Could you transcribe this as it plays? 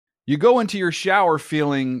You go into your shower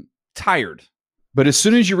feeling tired, but as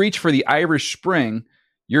soon as you reach for the Irish Spring,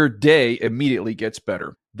 your day immediately gets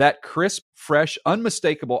better. That crisp, fresh,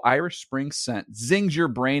 unmistakable Irish Spring scent zings your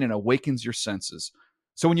brain and awakens your senses.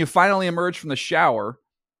 So when you finally emerge from the shower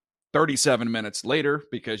 37 minutes later,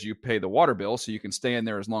 because you pay the water bill so you can stay in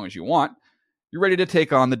there as long as you want, you're ready to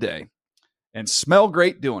take on the day and smell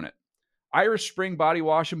great doing it. Irish Spring Body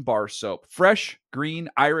Wash and Bar Soap. Fresh, green,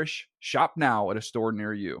 Irish. Shop now at a store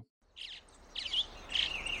near you.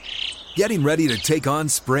 Getting ready to take on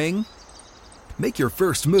spring? Make your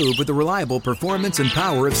first move with the reliable performance and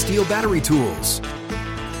power of Steel battery tools.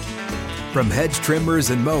 From hedge trimmers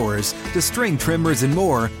and mowers to string trimmers and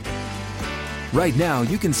more, right now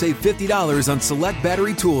you can save $50 on select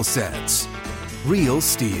battery tool sets. Real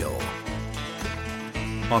Steel.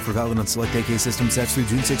 Offer valid on select AK system sets through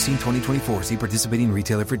June 16, 2024. See participating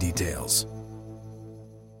retailer for details.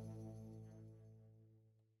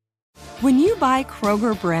 When you buy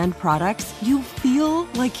Kroger brand products, you feel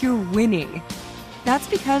like you're winning. That's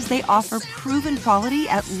because they offer proven quality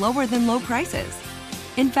at lower than low prices.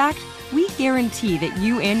 In fact, we guarantee that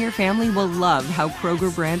you and your family will love how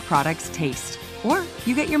Kroger brand products taste, or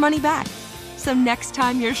you get your money back. So next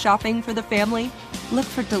time you're shopping for the family, look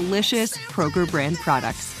for delicious Kroger brand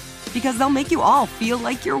products, because they'll make you all feel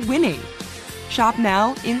like you're winning. Shop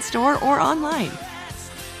now, in-store, or online.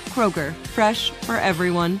 Kroger, fresh for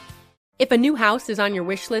everyone. If a new house is on your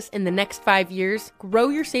wish list in the next 5 years, grow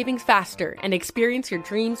your savings faster and experience your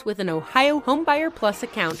dreams with an Ohio Homebuyer Plus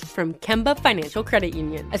account from Kemba Financial Credit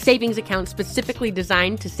Union. A savings account specifically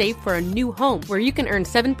designed to save for a new home, where you can earn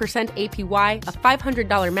 7% APY, a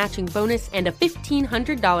 $500 matching bonus, and a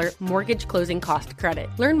 $1,500 mortgage closing cost credit.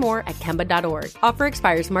 Learn more at Kemba.org. Offer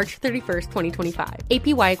expires March 31st, 2025.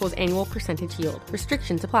 APY equals annual percentage yield.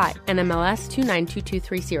 Restrictions apply. NMLS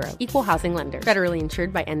 292230. Equal housing lender. Federally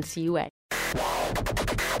insured by NCUA.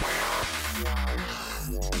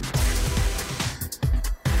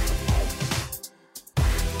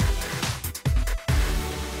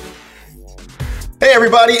 Hey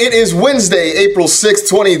everybody, it is Wednesday, April 6th,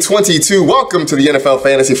 2022. Welcome to the NFL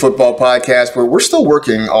Fantasy Football Podcast, where we're still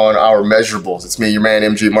working on our measurables. It's me, your man,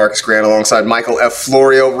 MG Marcus Grant, alongside Michael F.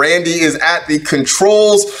 Florio. Randy is at the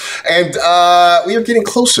controls, and we are getting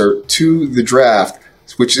closer to the draft,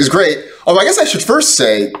 which is great. Although I guess I should first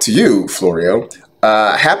say to you, Florio,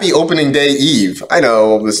 happy opening day eve. I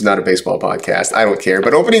know this is not a baseball podcast. I don't care.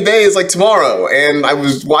 But opening day is like tomorrow. And I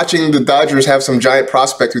was watching the Dodgers have some giant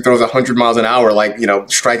prospect who throws 100 miles an hour, like,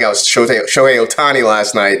 strikeouts Shohei Ohtani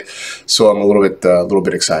last night. So I'm a little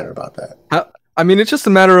bit excited about that. I mean, it's just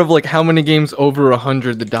a matter of like how many games over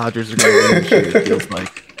 100 the Dodgers are going to win this year, it feels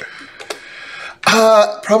like.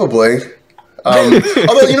 Probably.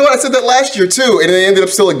 Although, you know what, I said that last year too, and they ended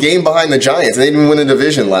up still a game behind the Giants. They didn't win the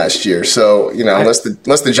division last year, so unless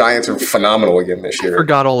the Giants are phenomenal again this year. I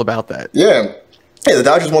forgot all about that. Yeah, the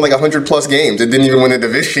Dodgers won like 100 plus games. It didn't even win the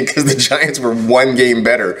division because the Giants were one game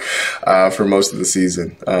better for most of the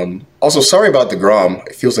season. Also, sorry about DeGrom.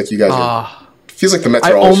 It feels like you guys are. It feels like the Mets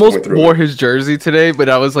are always going through. I almost wore his jersey today, but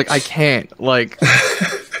I was like, I can't. Like,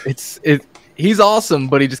 he's awesome,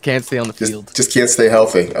 but he just can't stay on the field. Just can't stay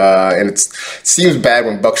healthy. And it seems bad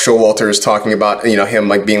when Buck Showalter is talking about him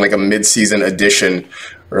like being like a mid-season addition,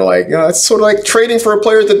 or like it's sort of like trading for a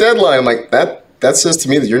player at the deadline. I'm like, that says to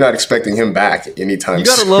me that you're not expecting him back anytime soon. You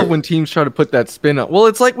gotta love when teams try to put that spin up. Well,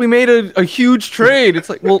 it's like we made a huge trade. It's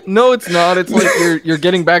like, well, no, it's not. It's like you're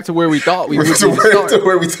getting back to where we thought we would be. To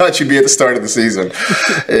where we thought you'd be at the start of the season.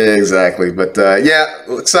 Exactly. But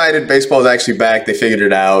excited. Baseball's actually back. They figured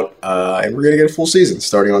it out, and we're gonna get a full season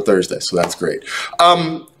starting on Thursday. So that's great.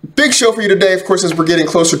 Big show for you today, of course, as we're getting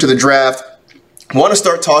closer to the draft. I want to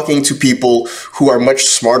start talking to people who are much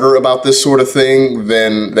smarter about this sort of thing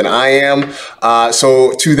than I am.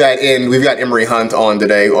 So to that end, we've got Emory Hunt on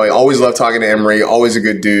today. I always love talking to Emory. Always a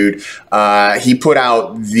good dude. He put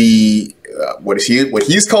out the what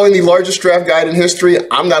he's calling the largest draft guide in history.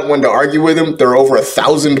 I'm not one to argue with him. There are over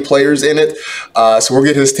 1,000 players in it. So we'll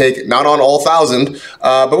get his take, not on all 1,000,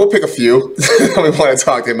 but we'll pick a few that we want to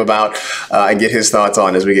talk to him about and get his thoughts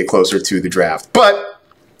on as we get closer to the draft. But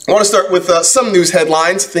I want to start with some news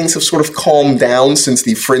headlines. Things have sort of calmed down since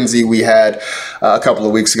the frenzy we had a couple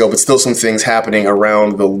of weeks ago, but still some things happening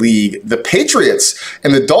around the league. The Patriots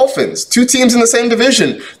and the Dolphins, two teams in the same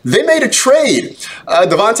division, they made a trade.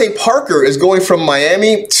 Devontae Parker is going from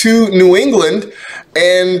Miami to New England,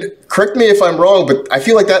 and correct me if I'm wrong, but I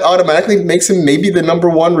feel like that automatically makes him maybe the number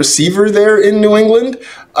one receiver there in New England.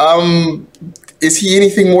 Is he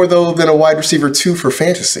anything more, though, than a wide receiver 2 for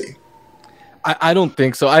fantasy? I don't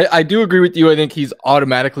think so. I do agree with you. I think he's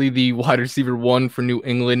automatically the wide receiver 1 for New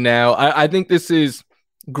England now. I think this is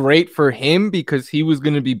great for him because he was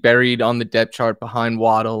going to be buried on the depth chart behind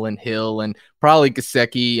Waddle and Hill and probably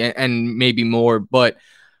Gesicki and maybe more. But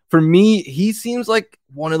for me, he seems like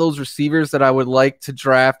one of those receivers that I would like to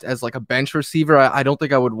draft as like a bench receiver. I don't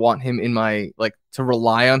think I would want him in my, like, to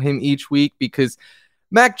rely on him each week because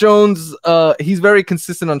Mac Jones, he's very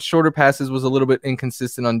consistent on shorter passes, was a little bit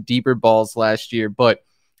inconsistent on deeper balls last year. But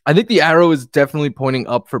I think the arrow is definitely pointing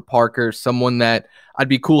up for Parker, someone that I'd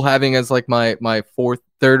be cool having as like my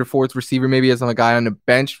third or fourth receiver, maybe as a guy on the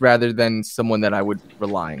bench rather than someone that I would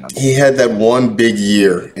rely on. He had that one big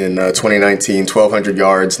year in 2019, 1,200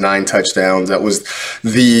 yards, 9 touchdowns. That was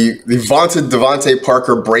the vaunted Devontae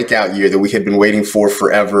Parker breakout year that we had been waiting for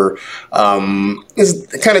forever. He's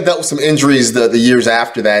kind of dealt with some injuries the years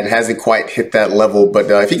after that and hasn't quite hit that level. But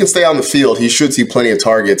if he can stay on the field, he should see plenty of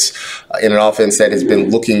targets in an offense that has been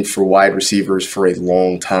looking for wide receivers for a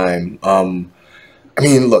long time. I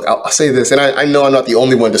mean, look, I'll say this, and I know I'm not the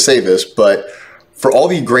only one to say this, but for all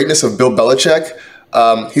the greatness of Bill Belichick,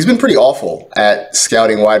 he's been pretty awful at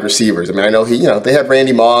scouting wide receivers. I mean, I know they had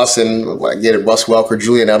Randy Moss and I get it, Wes Welker,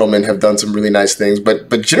 Julian Edelman have done some really nice things, but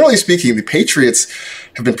generally speaking, the Patriots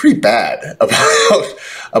have been pretty bad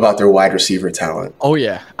about their wide receiver talent. Oh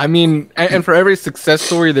yeah, I mean, and for every success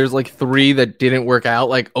story, there's like 3 that didn't work out.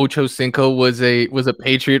 Like Ocho Cinco was a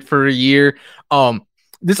Patriot for a year.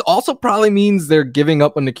 This also probably means they're giving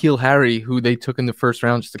up on N'Keal Harry, who they took in the first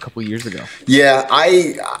round just a couple of years ago. Yeah,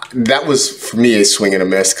 that was, for me, a swing and a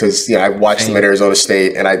miss because I watched him at Arizona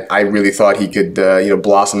State, and I really thought he could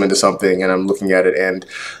blossom into something, and I'm looking at it, and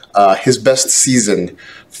his best season,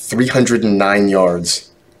 309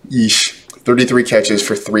 yards. Yeesh. 33 catches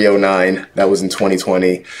for 309. That was in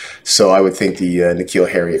 2020. So I would think the N'Keal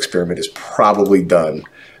Harry experiment is probably done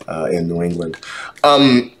in New England.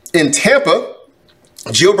 In Tampa,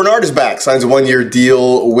 Gio Bernard is back, signs a 1-year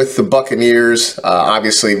deal with the Buccaneers.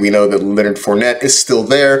 Obviously, we know that Leonard Fournette is still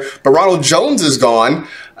there, but Ronald Jones is gone.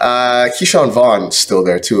 Keyshawn Vaughn is still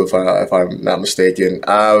there, too, if I'm not mistaken.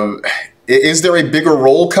 Is there a bigger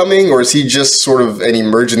role coming, or is he just sort of an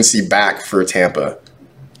emergency back for Tampa?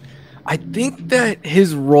 I think that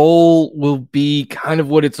his role will be kind of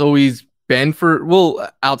what it's always been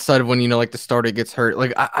outside of when, like the starter gets hurt.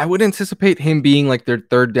 Like I would anticipate him being like their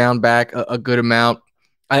third down back a good amount.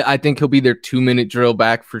 I think he'll be their 2-minute drill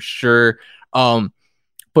back for sure.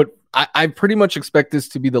 But I pretty much expect this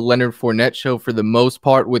to be the Leonard Fournette show for the most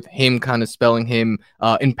part, with him kind of spelling him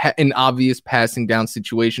in obvious passing down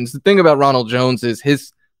situations. The thing about Ronald Jones is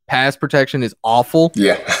his pass protection is awful.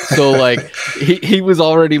 Yeah. So like he was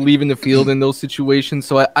already leaving the field in those situations.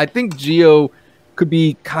 So I think Gio could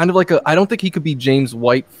be kind of like I don't think he could be James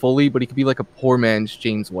White fully, but he could be like a poor man's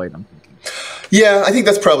James White, I'm thinking. Yeah, I think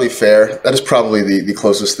that's probably fair. That is probably the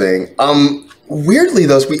closest thing. Weirdly,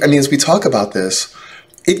 though, as we talk about this,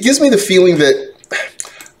 it gives me the feeling that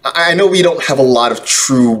I know we don't have a lot of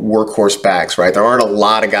true workhorse backs, right? There aren't a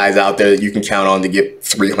lot of guys out there that you can count on to get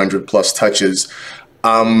 300-plus touches.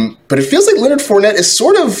 But it feels like Leonard Fournette is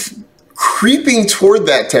sort of creeping toward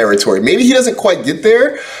that territory. Maybe he doesn't quite get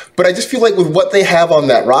there, but I just feel like with what they have on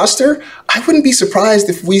that roster, I wouldn't be surprised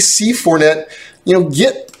if we see Fournette,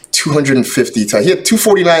 get 250 touches. He had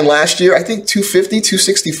 249 last year. I think 250,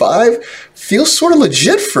 265 feels sort of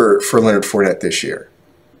legit for Leonard Fournette this year.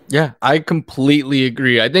 Yeah, I completely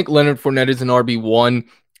agree. I think Leonard Fournette is an RB1.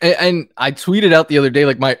 And I tweeted out the other day,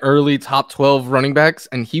 like my early top 12 running backs,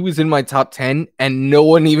 and he was in my top 10, and no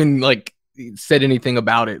one even like said anything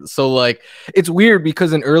about it. So like, it's weird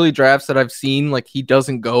because in early drafts that I've seen, like he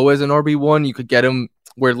doesn't go as an RB1. You could get him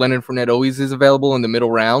where Leonard Fournette always is available in the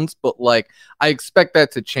middle rounds. But like, I expect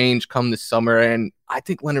that to change come this summer. And I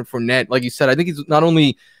think Leonard Fournette, like you said, I think he's not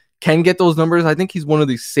only can get those numbers, I think he's one of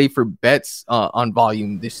the safer bets on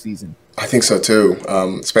volume this season. I think so too,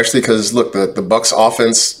 especially because look, the Bucs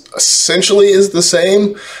offense essentially is the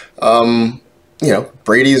same.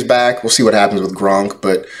 Brady is back. We'll see what happens with Gronk,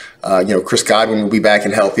 but Chris Godwin will be back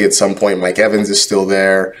and healthy at some point. Mike Evans is still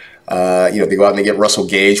there. They go out and they get Russell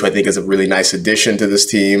Gage, who I think is a really nice addition to this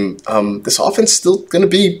team. This offense is still going to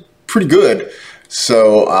be pretty good.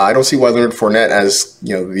 So I don't see why Leonard Fournette, as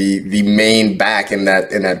the main back in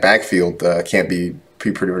that backfield, can't be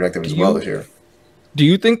pretty productive as well this year. Do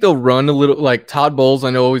you think they'll run a little like Todd Bowles?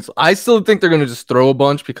 I still think they're going to just throw a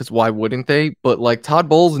bunch because why wouldn't they? But like Todd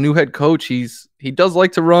Bowles, new head coach, he does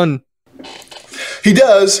like to run. He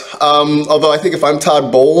does. Although I think if I'm Todd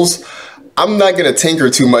Bowles, I'm not going to tinker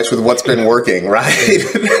too much with what's been working, right?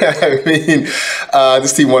 I mean,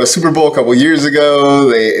 this team won a Super Bowl a couple years ago.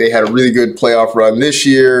 They had a really good playoff run this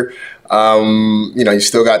year. You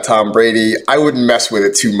still got Tom Brady. I wouldn't mess with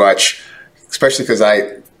it too much, especially because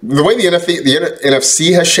the way the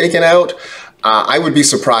NFC has shaken out, I would be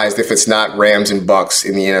surprised if it's not Rams and Bucks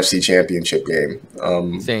in the NFC Championship game.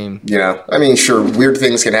 Same. Sure, weird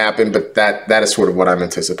things can happen, but that is sort of what I'm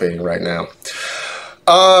anticipating right now.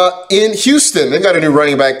 In Houston, they've got a new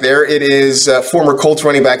running back there. It is former Colts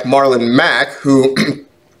running back Marlon Mack, who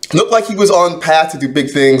looked like he was on path to do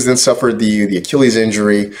big things, then suffered the Achilles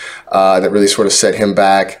injury that really sort of set him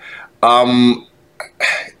back.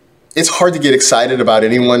 It's hard to get excited about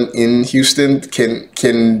anyone in Houston. Can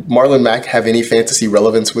Marlon Mack have any fantasy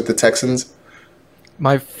relevance with the Texans?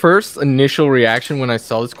 My first initial reaction when I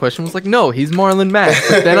saw this question was like, no, he's Marlon Mack.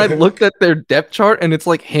 But then I looked at their depth chart and it's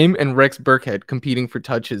like him and Rex Burkhead competing for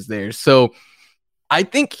touches there. So I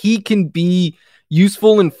think he can be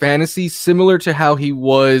useful in fantasy, similar to how he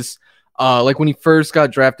was like when he first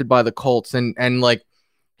got drafted by the Colts, and like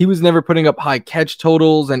he was never putting up high catch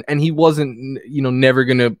totals, and he wasn't, never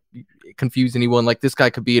going to confuse anyone. Like this guy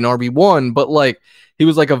could be an RB1, but like he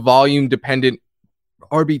was like a volume dependent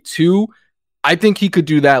RB2. I think he could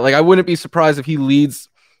do that. Like I wouldn't be surprised if he leads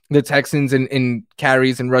the Texans in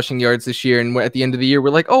carries and rushing yards this year. And at the end of the year,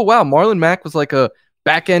 we're like, oh wow, Marlon Mack was like a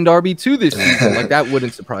back end RB2 this season. Like that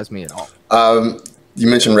wouldn't surprise me at all. You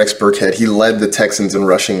mentioned Rex Burkhead. He led the Texans in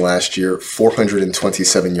rushing last year,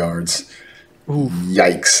 427 yards. Ooh.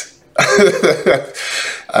 Yikes.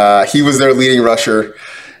 He was their leading rusher,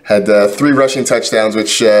 had 3 rushing touchdowns,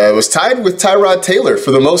 which was tied with Tyrod Taylor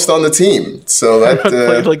for the most on the team. So that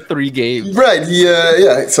played like 3 games. Right.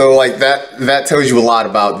 Yeah. So like that tells you a lot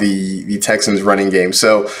about the Texans running game.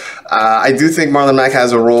 So I do think Marlon Mack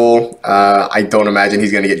has a role. I don't imagine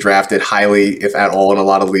he's going to get drafted highly, if at all, in a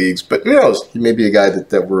lot of leagues. But who knows? He may be a guy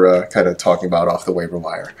that we're kind of talking about off the waiver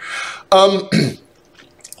wire.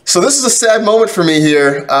 So this is a sad moment for me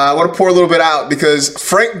here. I want to pour a little bit out because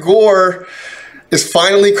Frank Gore is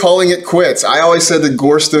finally calling it quits. I always said that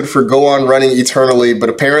Gore stood for go on running eternally, but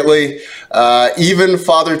apparently even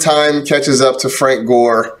Father Time catches up to Frank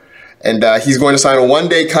Gore, and he's going to sign a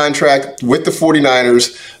 1-day contract with the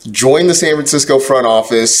 49ers, join the San Francisco front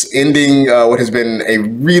office, ending what has been a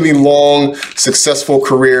really long, successful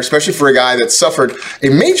career, especially for a guy that suffered a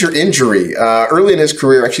major injury early in his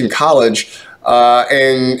career, actually in college,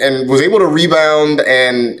 and was able to rebound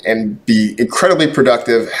and be incredibly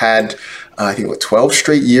productive, had I think 12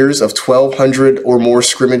 straight years of 1,200 or more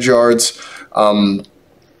scrimmage yards.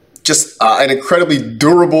 Just an incredibly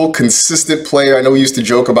durable, consistent player. I know we used to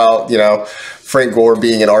joke about, Frank Gore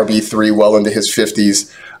being an RB3 well into his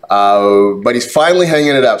 50s, but he's finally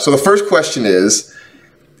hanging it up. So the first question is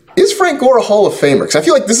Frank Gore a Hall of Famer? Because I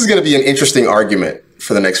feel like this is going to be an interesting argument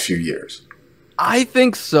for the next few years. I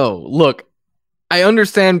think so. Look, I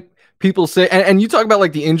understand people say, and you talk about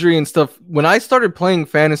like the injury and stuff. When I started playing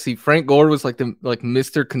fantasy, Frank Gore was like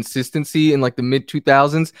Mr. Consistency in like the mid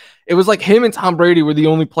 2000s. It was like him and Tom Brady were the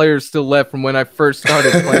only players still left from when I first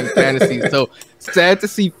started playing fantasy. So sad to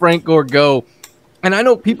see Frank Gore go. And I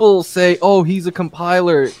know people say, oh, he's a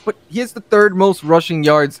compiler, but he has the 3rd most rushing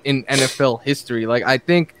yards in NFL history. Like I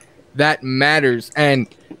think that matters. And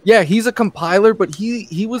yeah, he's a compiler, but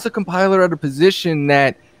he was a compiler at a position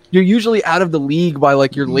that you're usually out of the league by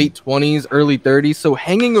like your late 20s, early 30s. So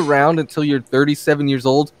hanging around until you're 37 years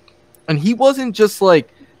old. And he wasn't just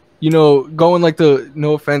like, going like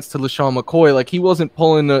no offense to LaShawn McCoy, like he wasn't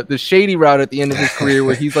pulling the shady route at the end of his career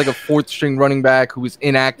where he's like a 4th string running back who was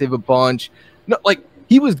inactive a bunch. No, like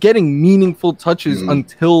he was getting meaningful touches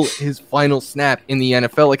until his final snap in the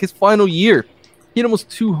NFL. Like his final year, he had almost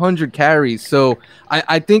 200 carries. So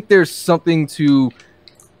I think there's something to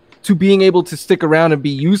being able to stick around and be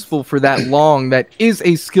useful for that long. That is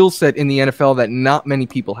a skill set in the NFL that not many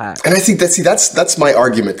people have. And I think that's my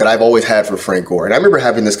argument that I've always had for Frank Gore. And I remember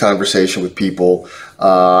having this conversation with people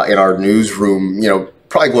in our newsroom,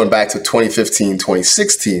 probably going back to 2015,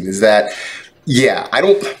 2016, is that, yeah, I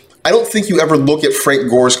don't think you ever look at Frank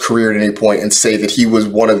Gore's career at any point and say that he was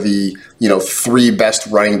one of the, 3 best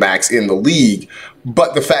running backs in the league.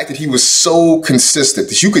 But the fact that he was so consistent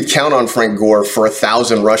that you could count on Frank Gore for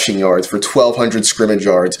 1,000 rushing yards, for 1,200 scrimmage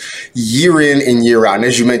yards, year in and year out. And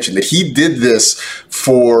as you mentioned, that he did this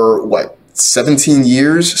for, 16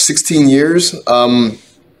 years, and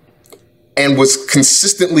was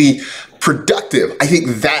consistently productive. I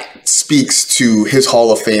think that speaks to his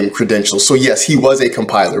Hall of Fame credentials. So yes, he was a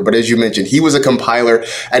compiler, but as you mentioned, he was a compiler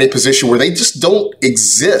at a position where they just don't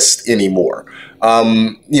exist anymore.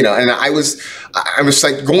 And I was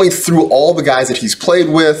like going through all the guys that he's played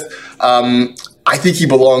with. I think he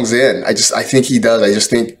belongs in. I think he does. I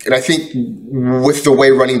think with the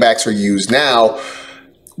way running backs are used now,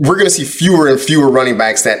 we're going to see fewer and fewer running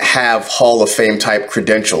backs that have Hall of Fame type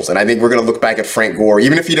credentials. And I think we're going to look back at Frank Gore,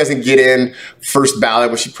 even if he doesn't get in first ballot,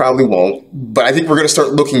 which he probably won't. But I think we're going to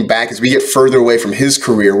start looking back as we get further away from his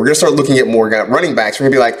career. We're going to start looking at more running backs. We're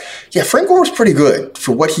going to be like, yeah, Frank Gore was pretty good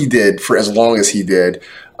for what he did for as long as he did.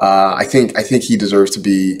 I think he deserves to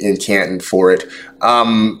be in Canton for it.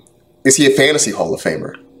 Is he a fantasy Hall of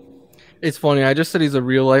Famer? It's funny. I just said he's a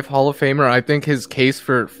real life Hall of Famer. I think his case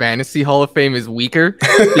for fantasy Hall of Fame is weaker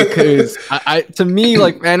because to me,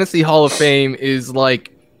 like, fantasy Hall of Fame is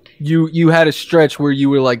like you had a stretch where you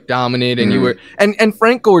were like dominant and you were and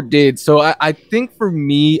Frank Gore did. So I think for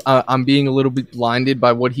me, I'm being a little bit blinded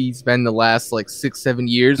by what he's been the last like 6-7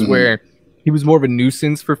 years, where he was more of a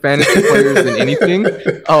nuisance for fantasy players than anything.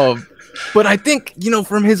 But I think,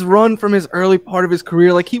 from his run, from his early part of his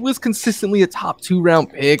career, like, he was consistently a top 2-round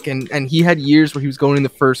pick, and he had years where he was going in the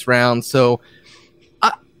first round. So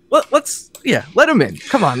let him in.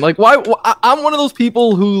 Come on. Like, why? I'm one of those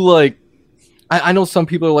people who, like, I know some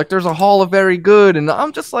people are like, there's a Hall of Very Good. And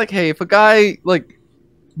I'm just like, hey, if a guy, like,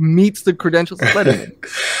 meets the credentials, let him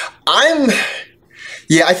in.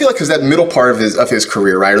 Yeah, I feel like because that middle part of his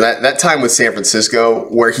career, right, or that time with San Francisco,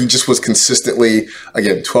 where he just was consistently,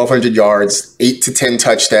 again, 1,200 yards, 8 to 10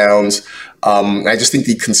 touchdowns. I just think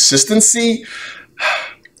the consistency.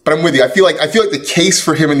 But I'm with you. I feel like the case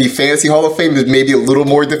for him in the Fantasy Hall of Fame is maybe a little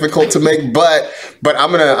more difficult to make. But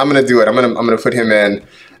I'm gonna do it. I'm gonna put him in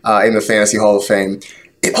the Fantasy Hall of Fame.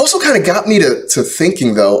 It also kind of got me to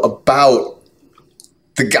thinking though about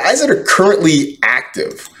the guys that are currently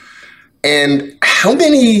active. And how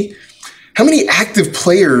many active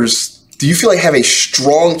players do you feel like have a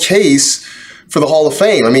strong case for the Hall of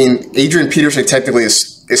Fame? I mean, Adrian Peterson technically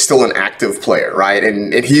is still an active player, right?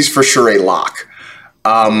 And he's for sure a lock.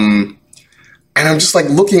 And I'm just like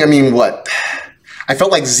looking, I mean, I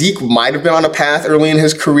felt like Zeke might have been on a path early in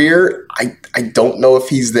his career. I don't know if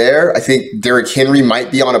he's there. I think Derrick Henry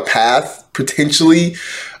might be on a path potentially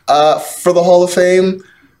for the Hall of Fame.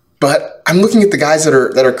 But I'm looking at the guys that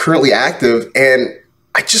are currently active, and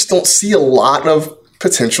I just don't see a lot of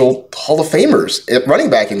potential Hall of Famers at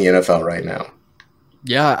running back in the NFL right now.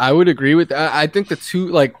 Yeah, I would agree with that. I think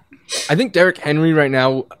I think Derrick Henry right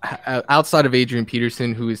now, outside of Adrian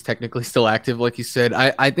Peterson, who is technically still active, like you said,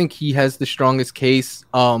 I think he has the strongest case.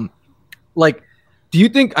 Do you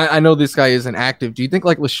think, I know this guy isn't active, do you think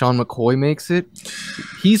like LaShawn McCoy makes it?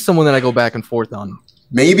 He's someone that I go back and forth on.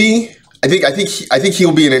 Maybe. I think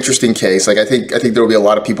he'll be an interesting case. Like I think there will be a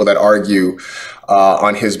lot of people that argue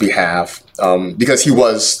on his behalf because he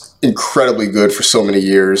was incredibly good for so many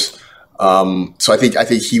years. So I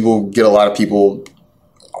think he will get a lot of people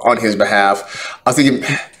on his behalf. I was thinking,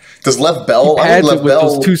 does Lev Bell? He had with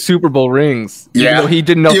those 2 Super Bowl rings. Yeah, even though he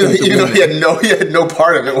did nothing. Even though he had no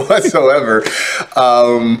part of it whatsoever.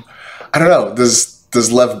 I don't know.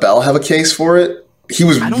 Does Lev Bell have a case for it? He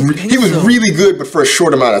was really good, but for a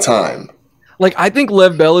short amount of time. Like, I think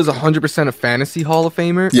Lev Bell is 100% a fantasy Hall of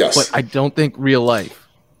Famer. Yes. But I don't think real life.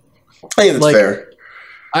 I think that's fair.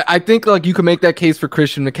 I think like you can make that case for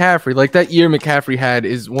Christian McCaffrey. Like that year McCaffrey had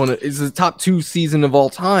is the top 2 season of all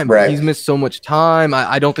time. Right. He's missed so much time.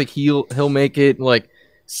 I don't think he'll make it. Like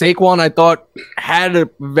Saquon, I thought had a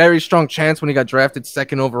very strong chance when he got drafted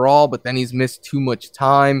 2nd overall, but then he's missed too much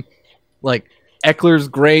time. Like Eckler's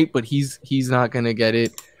great, but he's not gonna get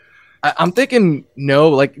it. I'm thinking no.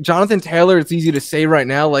 Like Jonathan Taylor, it's easy to say right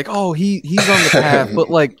now. Like, oh, he's on the path, but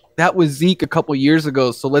like that was Zeke a couple years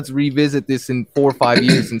ago. So let's revisit this in 4 or 5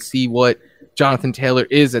 years and see what Jonathan Taylor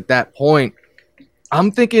is at that point.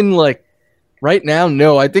 I'm thinking like right now,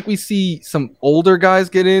 no. I think we see some older guys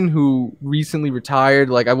get in who recently retired.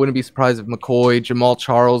 Like I wouldn't be surprised if McCoy, Jamal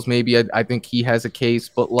Charles, maybe I think he has a case.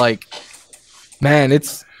 But like, man,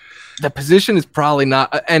 the position is probably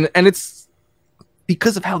not, and it's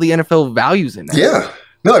because of how the NFL values it now. Yeah.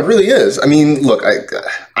 No, it really is. I mean, look,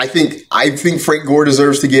 I think Frank Gore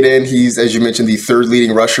deserves to get in. He's, as you mentioned, the 3rd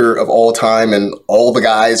leading rusher of all time, and all the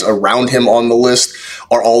guys around him on the list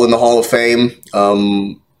are all in the Hall of Fame.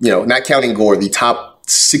 Not counting Gore, the top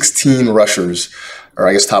 16 rushers, or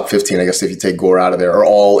I guess top 15, I guess if you take Gore out of there, are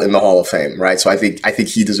all in the Hall of Fame, right? So I think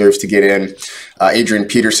he deserves to get in. Adrian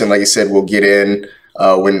Peterson, like I said, will get in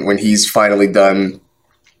when he's finally done.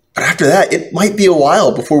 But after that, it might be a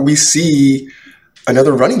while before we see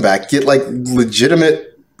another running back get like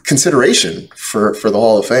legitimate consideration for the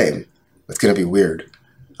Hall of Fame. That's going to be weird.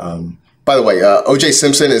 By the way, O.J.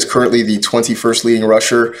 Simpson is currently the 21st leading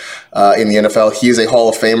rusher in the NFL. He is a Hall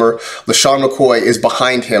of Famer. LaShawn McCoy is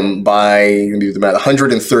behind him by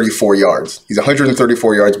 134 yards. He's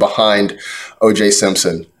 134 yards behind O.J.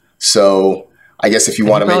 Simpson. So I guess if you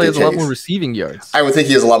And want he to make probably a has a lot case. more receiving yards. I would think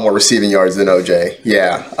he has a lot more receiving yards than OJ.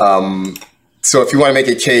 Yeah. So if you want to make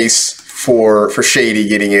a case for Shady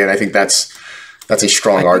getting in, I think that's a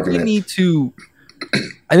strong argument.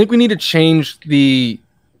 I think we need to change the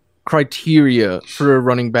criteria for a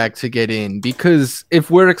running back to get in, because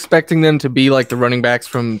if we're expecting them to be like the running backs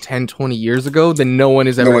from 10, 20 years ago, then no one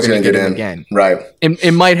is ever going to get in again. Right.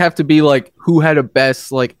 It might have to be like who had a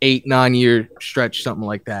best like 8-9 year stretch, something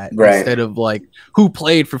like that, right, instead of like who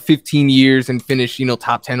played for 15 years and finished,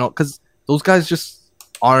 top 10, because those guys just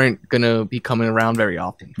aren't going to be coming around very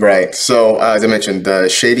often. Right. So, as I mentioned,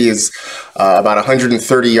 Shady is about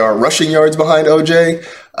 130 rushing yards behind OJ.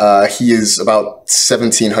 He is about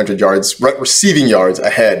 1,700 yards receiving yards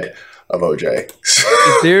ahead of OJ.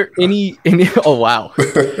 Is there any oh wow.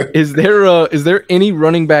 Is there any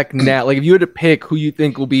running back now? Like if you had to pick who you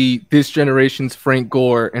think will be this generation's Frank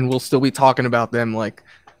Gore, and we'll still be talking about them like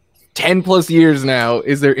 10 plus years now,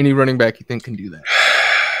 is there any running back you think can do that?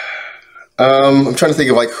 I'm trying to think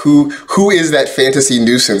of like who is that fantasy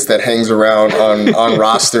nuisance that hangs around on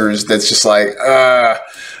rosters that's just like,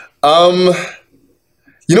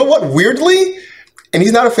 you know what? Weirdly, and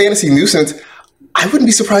he's not a fantasy nuisance, I wouldn't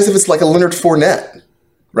be surprised if it's like a Leonard Fournette,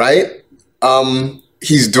 right?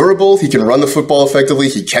 He's durable. He can run the football effectively.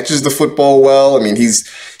 He catches the football well. I mean, he's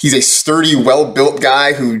a sturdy, well-built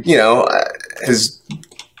guy who, has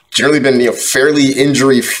generally been, fairly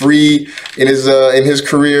injury-free in his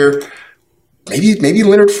career. Maybe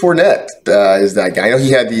Leonard Fournette is that guy. I know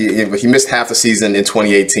he missed half the season in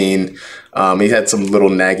 2018. He had some little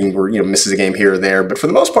nagging where misses a game here or there, but for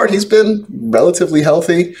the most part, he's been relatively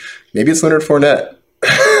healthy. Maybe it's Leonard Fournette.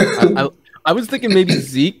 I was thinking maybe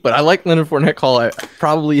Zeke, but I like Leonard Fournette call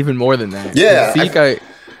probably even more than that. Yeah, Zeke,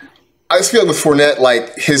 I just feel like with Fournette,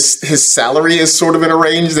 like his salary is sort of in a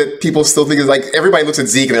range that people still think is like, everybody looks at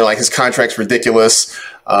Zeke and they're like, his contract's ridiculous.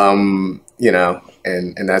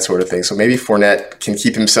 And that sort of thing. So maybe Fournette can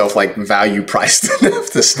keep himself like value priced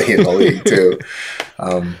enough to stay in the league too.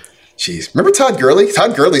 Remember Todd Gurley?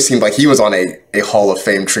 Todd Gurley seemed like he was on a Hall of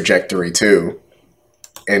Fame trajectory too.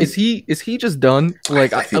 And is he just done?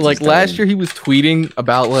 Like last year he was tweeting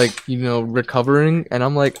about recovering, and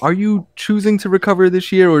I'm like, are you choosing to recover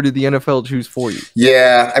this year, or did the NFL choose for you?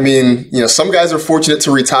 Yeah, I mean, some guys are fortunate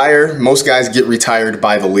to retire. Most guys get retired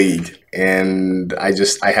by the league. And I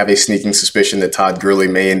have a sneaking suspicion that Todd Gurley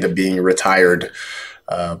may end up being retired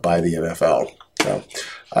by the NFL. So,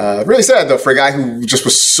 really sad, though, for a guy who just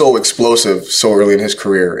was so explosive so early in his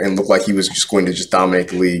career and looked like he was just going to just dominate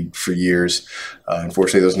the league for years.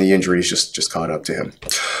 Unfortunately, those knee injuries just caught up to him.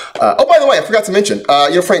 By the way, I forgot to mention,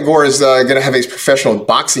 Frank Gore is going to have his professional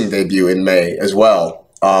boxing debut in May as well.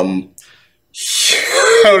 I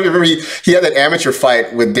don't remember, he had that amateur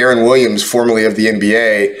fight with Darren Williams, formerly of the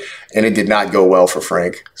NBA, and it did not go well for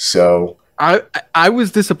Frank. So I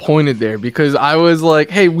was disappointed there because I was like,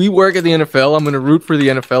 hey, we work at the NFL. I'm going to root for the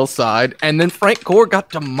NFL side. And then Frank Gore got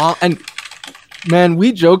demolished. And man,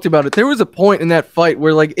 we joked about it. There was a point in that fight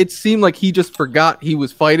where it seemed like he just forgot he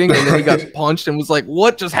was fighting, and then he got punched and was like,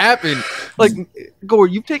 what just happened? Like, Gore,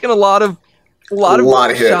 you've taken a lot of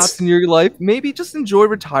shots in your life. Maybe just enjoy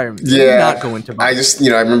retirement. Yeah, not go into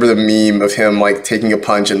boxing. I remember the meme of him taking a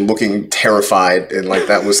punch and looking terrified, and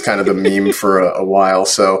that was kind of the meme for a while.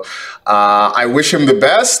 So I wish him the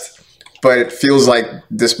best, but it feels like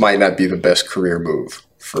this might not be the best career move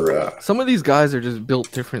for. Some of these guys are just built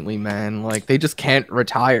differently, man. They just can't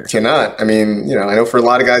retire. Cannot. I mean, I know for a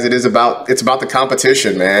lot of guys it's about the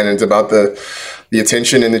competition, man. And it's about the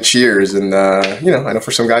attention and the cheers. And, I know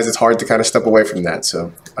for some guys it's hard to kind of step away from that.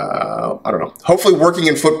 So, I don't know. Hopefully working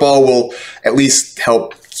in football will at least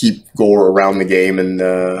help keep Gore around the game and,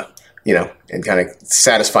 and kind of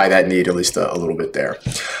satisfy that need at least a little bit there.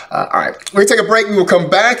 All right. We're going to take a break. We will come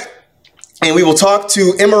back. And we will talk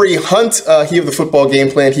to Emory Hunt, he of the Football Game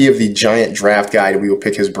Plan, he of the Giant Draft Guide. We will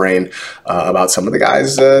pick his brain about some of the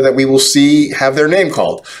guys that we will see have their name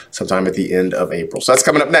called sometime at the end of April. So that's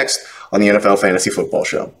coming up next on the NFL Fantasy Football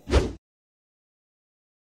Show.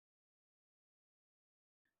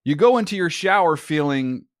 You go into your shower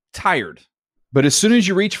feeling tired, but as soon as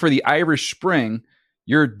you reach for the Irish Spring,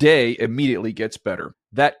 your day immediately gets better.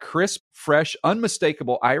 That crisp, fresh,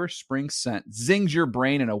 unmistakable Irish Spring scent zings your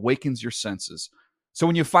brain and awakens your senses. So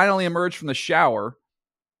when you finally emerge from the shower,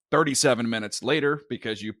 37 minutes later,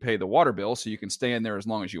 because you pay the water bill so you can stay in there as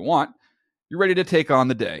long as you want, you're ready to take on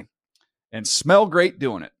the day. And smell great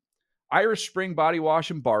doing it. Irish Spring Body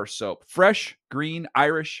Wash and Bar Soap. Fresh, green,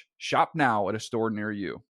 Irish. Shop now at a store near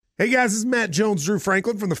you. Hey guys, this is Matt Jones, Drew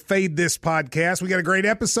Franklin from the Fade This podcast. We got a great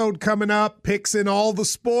episode coming up, picks in all the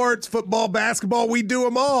sports, football, basketball, we do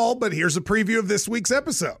them all, but here's a preview of this week's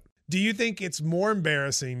episode. Do you think it's more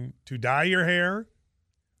embarrassing to dye your hair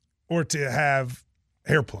or to have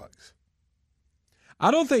hair plugs?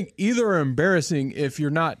 I don't think either are embarrassing if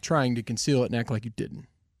you're not trying to conceal it and act like you didn't.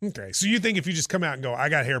 Okay, so you think if you just come out and go, I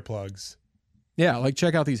got hair plugs. Yeah, like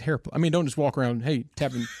check out these hair plugs. I mean, don't just walk around, hey,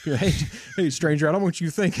 tapping, hey, stranger, I don't want you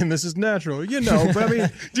thinking this is natural, but I mean.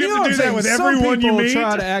 Do you have to do that with everyone you meet?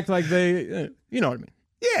 Try to act like they, you know what I mean?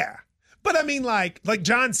 Yeah. But I mean, like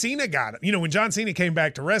John Cena got it. You know, when John Cena came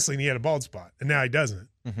back to wrestling, he had a bald spot, and now he doesn't.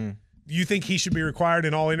 Mm-hmm. Do you think he should be required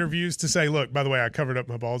in all interviews to say, look, by the way, I covered up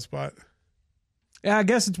my bald spot? Yeah, I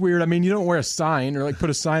guess it's weird. I mean, you don't wear a sign or like put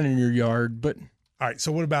a sign in your yard, but. All right,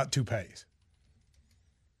 so what about toupees?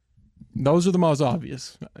 Those are the most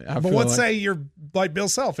obvious. But let's say you're like Bill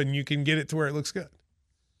Self and you can get it to where it looks good.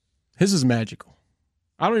 His is magical.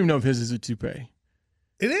 I don't even know if his is a toupee.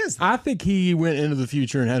 It is. I think he went into the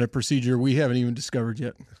future and had a procedure we haven't even discovered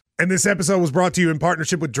yet. And this episode was brought to you in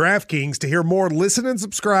partnership with DraftKings. To hear more, listen and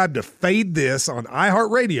subscribe to Fade This on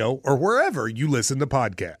iHeartRadio or wherever you listen to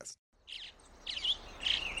podcasts.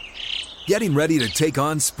 Getting ready to take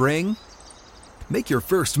on spring? Make your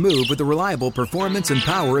first move with the reliable performance and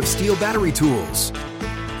power of Steel battery tools.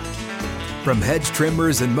 From hedge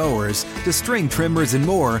trimmers and mowers to string trimmers and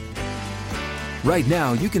more, right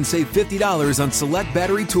now you can save $50 on select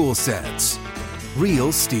battery tool sets.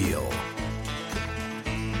 Real Steel.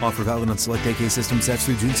 Offer valid on select AK system sets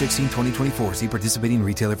through June 16, 2024. See participating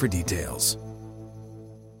retailer for details.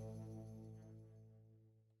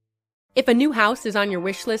 If a new house is on your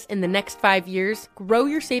wish list in the next 5 years, grow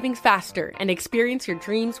your savings faster and experience your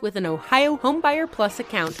dreams with an Ohio Homebuyer Plus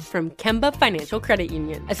account from Kemba Financial Credit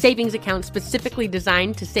Union. A savings account specifically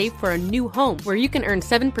designed to save for a new home where you can earn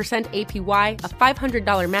 7% APY, a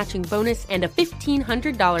 $500 matching bonus, and a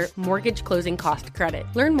 $1,500 mortgage closing cost credit.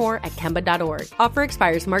 Learn more at Kemba.org. Offer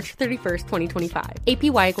expires March 31st, 2025.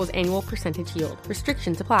 APY equals annual percentage yield.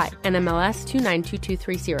 Restrictions apply. NMLS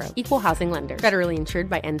 292230. Equal housing lender. Federally insured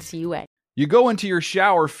by NCUA. You go into your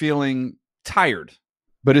shower feeling tired,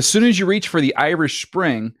 but as soon as you reach for the Irish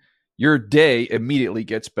Spring, your day immediately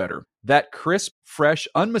gets better. That crisp, fresh,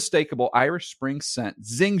 unmistakable Irish Spring scent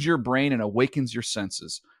zings your brain and awakens your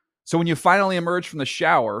senses. So when you finally emerge from the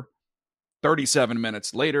shower, 37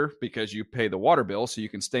 minutes later, because you pay the water bill so you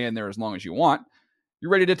can stay in there as long as you want, you're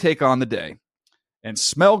ready to take on the day and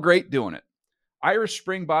smell great doing it. Irish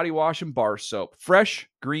Spring Body Wash and Bar Soap. Fresh,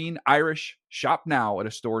 green, Irish. Shop now at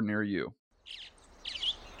a store near you.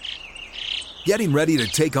 Getting ready to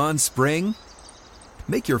take on spring?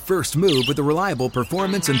 Make your first move with the reliable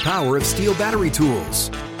performance and power of Steel battery tools.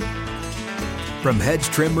 From hedge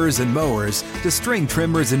trimmers and mowers to string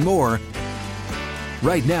trimmers and more,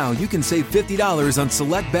 right now you can save $50 on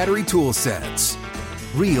select battery tool sets.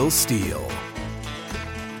 Real Steel.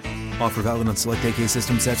 Offer valid on select AK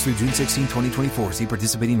system sets through June 16, 2024. See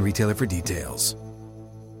participating retailer for details.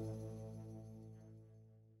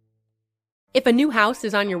 If a new house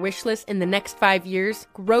is on your wish list in the next 5 years,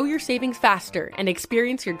 grow your savings faster and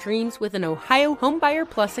experience your dreams with an Ohio Homebuyer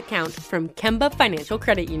Plus account from Kemba Financial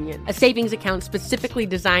Credit Union. A savings account specifically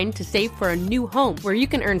designed to save for a new home where you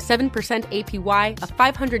can earn 7% APY,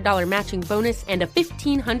 a $500 matching bonus, and a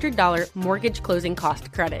 $1,500 mortgage closing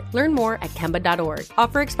cost credit. Learn more at Kemba.org.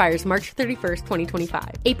 Offer expires March 31st, 2025.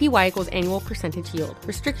 APY equals annual percentage yield.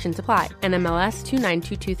 Restrictions apply. NMLS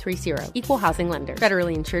 292230. Equal housing lender.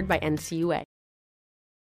 Federally insured by NCUA.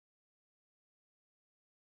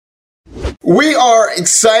 We are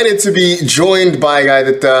excited to be joined by a guy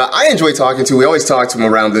that I enjoy talking to. We always talk to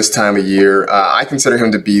him around this time of year. I consider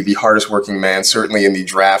him to be the hardest working man, certainly in the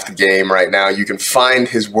draft game right now. You can find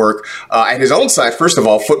his work at his own site, first of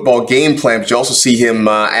all, Football Game Plan, but you also see him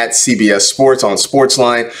at CBS Sports on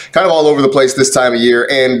Sportsline, kind of all over the place this time of year.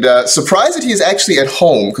 And surprised that he is actually at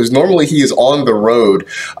home, because normally he is on the road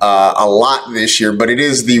a lot this year, but it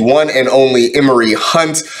is the one and only Emory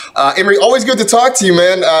Hunt. Emory, always good to talk to you,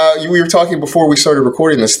 man. We were talking before we started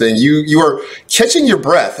recording this thing. You are catching your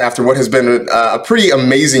breath after what has been a pretty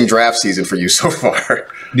amazing draft season for you so far.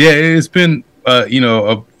 Yeah, it's been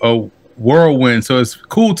a whirlwind. So it's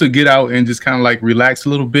cool to get out and just kind of like relax a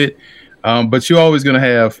little bit. But you're always gonna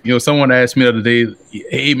have, someone asked me the other day,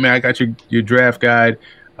 "Hey man, I got your draft guide.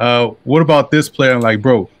 What about this player?" I'm like,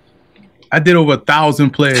 bro, I did over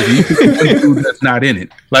 1,000 players. And you can play dude that's not in it.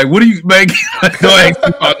 Like, what do you make? Don't ask me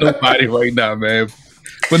about nobody right now, man.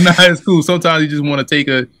 But nah, it's cool. Sometimes you just want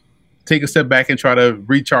to take a step back and try to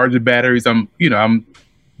recharge the batteries. I'm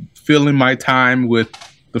filling my time with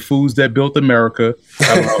The Foods That Built America.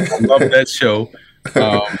 I love that show.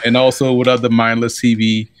 And also with other mindless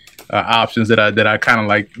TV options that I kind of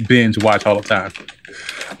like binge watch all the time.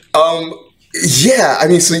 Yeah, I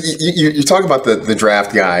mean, so you talk about the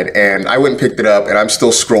draft guide, and I went and picked it up, and I'm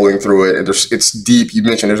still scrolling through it, and it's deep. You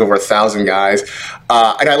mentioned there's over 1,000 guys,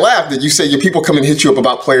 and I laughed that you say your people come and hit you up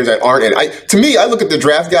about players that aren't in. To me, I look at the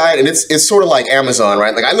draft guide, and it's sort of like Amazon,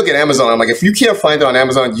 right? Like I look at Amazon, I'm like, if you can't find it on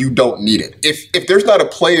Amazon, you don't need it. If there's not a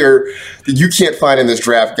player that you can't find in this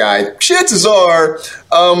draft guide, chances are.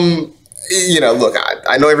 Look,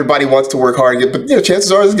 I know everybody wants to work hard, but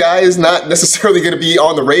chances are this guy is not necessarily going to be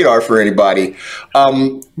on the radar for anybody.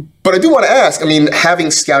 But I do want to ask, I mean, having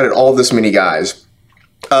scouted all this many guys,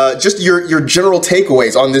 just your general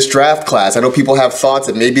takeaways on this draft class. I know people have thoughts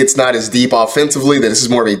that maybe it's not as deep offensively, that this is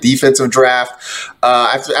more of a defensive draft.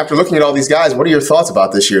 After looking at all these guys, what are your thoughts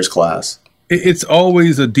about this year's class? It's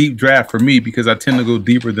always a deep draft for me because I tend to go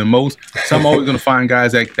deeper than most. So I'm always going to find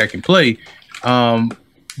guys that can play.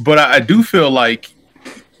 But I do feel like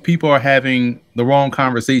people are having the wrong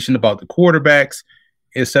conversation about the quarterbacks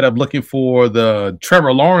instead of looking for the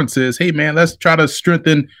Trevor Lawrences. Hey, man, let's try to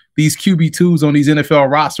strengthen these QB2s on these NFL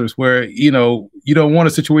rosters where, you don't want a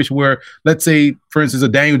situation where, let's say, for instance, a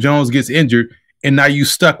Daniel Jones gets injured and now you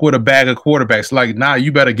stuck with a bag of quarterbacks. Like,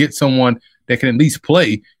 you better get someone that can at least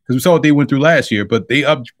play because we saw what they went through last year, but they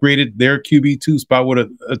upgraded their QB2 spot with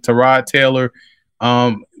a Tyrod Taylor.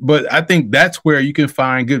 But I think that's where you can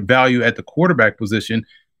find good value at the quarterback position.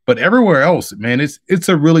 But everywhere else, man, it's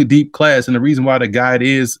a really deep class. And the reason why the guide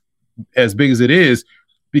is as big as it is,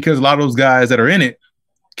 because a lot of those guys that are in it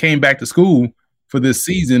came back to school for this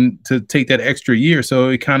season to take that extra year. So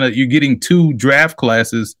you're getting 2 draft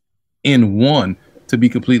classes in one, to be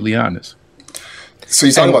completely honest. So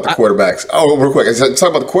you're talking about the quarterbacks. Real quick, talk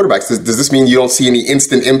about the quarterbacks. Does this mean you don't see any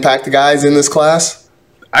instant impact guys in this class?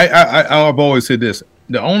 I've always said this.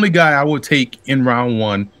 The only guy I would take in round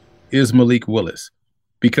 1 is Malik Willis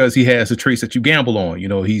because he has the traits that you gamble on.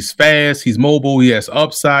 He's fast, he's mobile, he has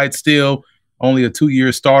upside still, only a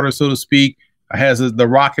 2-year starter, so to speak. Has the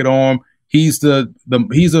rocket arm. He's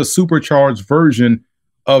he's a supercharged version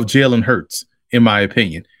of Jalen Hurts, in my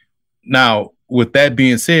opinion. Now, with that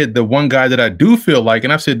being said, the one guy that I do feel like,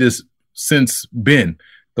 and I've said this since Ben,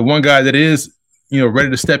 the one guy that is, ready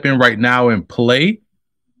to step in right now and play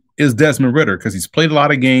is Desmond Ridder because he's played a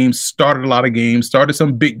lot of games, started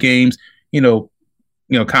some big games,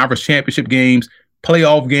 conference championship games,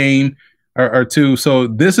 playoff game or 2. So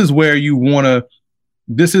this is where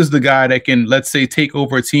this is the guy that can, let's say, take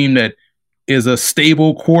over a team that is a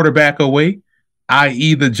stable quarterback away,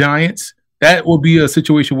 i.e. the Giants. That will be a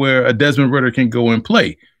situation where a Desmond Ridder can go and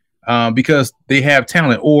play because they have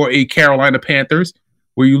talent, or a Carolina Panthers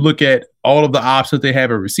where you look at all of the options they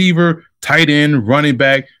have: a receiver, tight end, running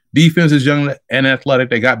back. Defense is young and athletic.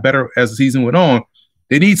 They got better as the season went on.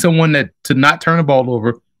 They need someone to not turn the ball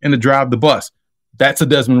over and to drive the bus. That's a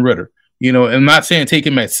Desmond Ridder. I'm not saying take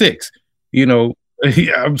him at 6.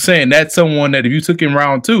 I'm saying that's someone that if you took in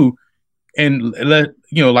round 2 and let,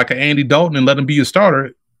 like an Andy Dalton and let him be your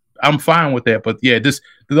starter, I'm fine with that. But yeah, the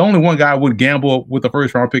only one guy I would gamble with the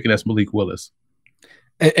first round pick, and that's Malik Willis.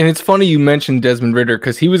 And it's funny you mentioned Desmond Ridder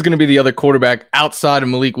because he was going to be the other quarterback outside of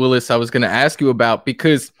Malik Willis I was going to ask you about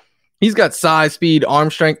because he's got size, speed,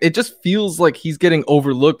 arm strength. It just feels like he's getting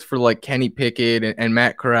overlooked for like Kenny Pickett and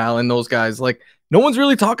Matt Corral and those guys. Like no one's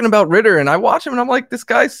really talking about Ridder. And I watch him and I'm like, this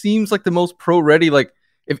guy seems like the most pro ready. Like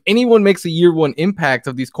if anyone makes a year 1 impact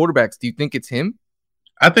of these quarterbacks, do you think it's him?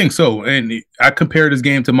 I think so. And I compared his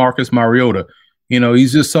game to Marcus Mariota.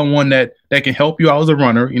 He's just someone that can help you out as a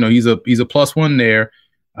runner. He's a +1 there.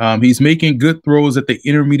 He's making good throws at the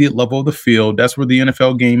intermediate level of the field. That's where the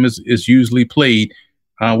NFL game is usually played.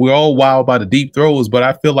 We're all wild by the deep throws, but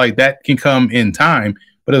I feel like that can come in time.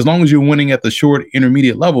 But as long as you're winning at the short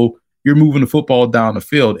intermediate level, you're moving the football down the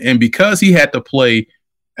field. And because he had to play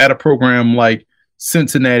at a program like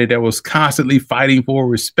Cincinnati that was constantly fighting for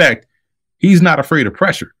respect, he's not afraid of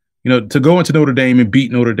pressure. To go into Notre Dame and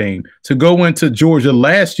beat Notre Dame, to go into Georgia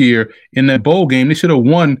last year in that bowl game, they should have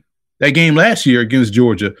won that game last year against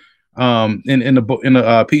Georgia in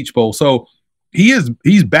the Peach Bowl. So he's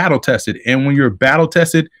battle tested, and when you're battle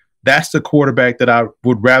tested, that's the quarterback that I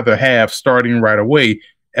would rather have starting right away,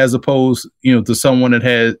 as opposed to someone that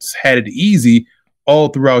has had it easy all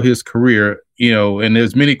throughout his career. And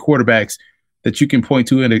there's many quarterbacks that you can point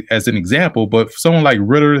to as an example, but for someone like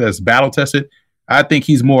Ridder that's battle tested, I think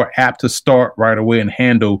he's more apt to start right away and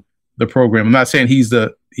handle the program. I'm not saying he's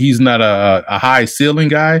not a high ceiling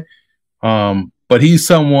guy, but he's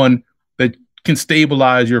someone that can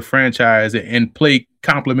stabilize your franchise and play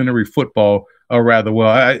complementary football rather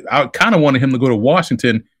well. I kind of wanted him to go to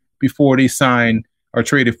Washington before they signed or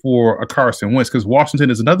traded for a Carson Wentz, because Washington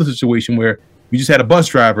is another situation where you just had a bus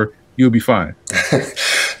driver, you'll be fine.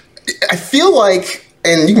 I feel like,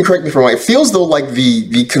 and you can correct me if I'm wrong, it feels though like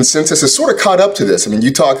the consensus is sort of caught up to this. I mean,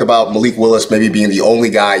 you talk about Malik Willis maybe being the only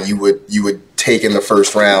guy you would take in the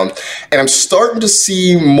first round, and I'm starting to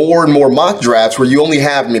see more and more mock drafts where you only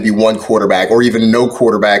have maybe one quarterback or even no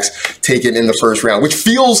quarterbacks taken in the first round, which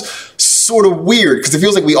feels sort of weird because it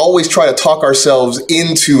feels like we always try to talk ourselves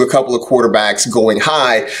into a couple of quarterbacks going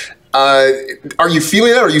high. Are you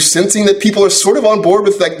feeling that? Are you sensing that people are sort of on board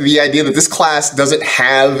with like the idea that this class doesn't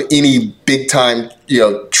have any big time,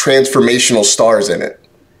 transformational stars in it?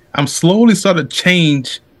 I'm slowly starting to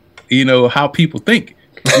change, how people think.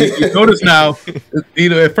 You notice now,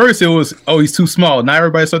 at first it was, he's too small. Now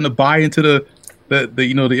everybody's starting to buy into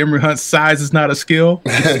the Emory Hunt size is not a skill.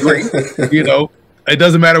 It's great. It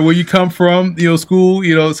doesn't matter where you come from,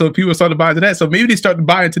 school, so people are starting to buy into that. So maybe they start to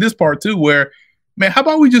buy into this part too, where, man, how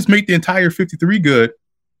about we just make the entire 53 good?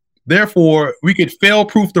 Therefore, we could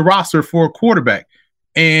fail-proof the roster for a quarterback.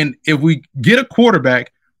 And if we get a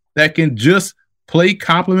quarterback that can just play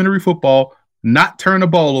complementary football, not turn the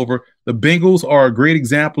ball over, the Bengals are a great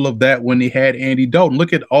example of that when they had Andy Dalton.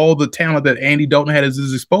 Look at all the talent that Andy Dalton had at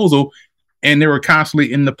his disposal, and they were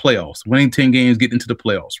constantly in the playoffs, winning 10 games, getting into the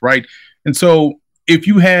playoffs, right? And so if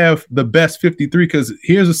you have the best 53, because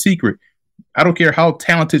here's a secret, I don't care how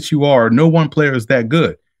talented you are, no one player is that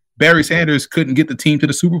good. Barry Sanders couldn't get the team to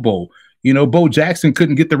the Super Bowl. Bo Jackson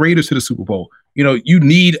couldn't get the Raiders to the Super Bowl. You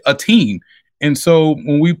need a team. And so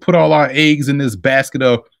when we put all our eggs in this basket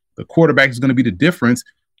of the quarterback is going to be the difference,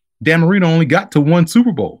 Dan Marino only got to one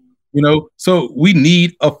Super Bowl, so we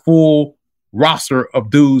need a full roster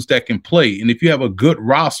of dudes that can play. And if you have a good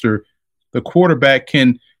roster, the quarterback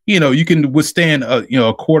can, you can withstand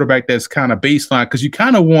a quarterback that's kind of baseline, because you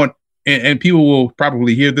kind of want, and people will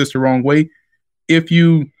probably hear this the wrong way. I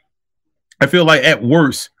feel like at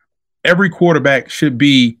worst, every quarterback should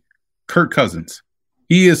be Kirk Cousins.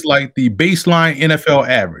 He is like the baseline NFL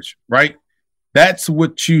average, right? That's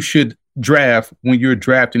what you should draft when you're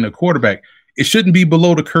drafting a quarterback. It shouldn't be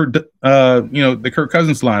below the the Kirk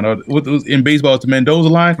Cousins line, or what was in baseball, it's the Mendoza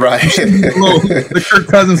line. Right. Below the Kirk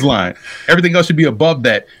Cousins line. Everything else should be above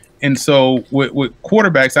that. And so with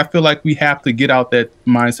quarterbacks, I feel like we have to get out that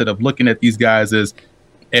mindset of looking at these guys as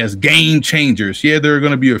game changers. Yeah, there are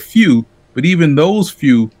going to be a few, but even those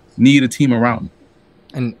few need a team around them.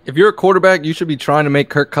 And if you're a quarterback, you should be trying to make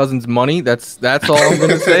Kirk Cousins money. That's all I'm going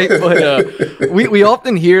to say. But we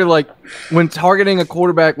often hear, like, when targeting a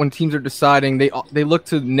quarterback, when teams are deciding, they look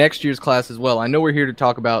to next year's class as well. I know we're here to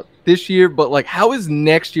talk about this year, but, like, how is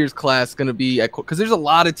next year's class going to be? Because there's a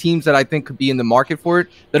lot of teams that I think could be in the market for it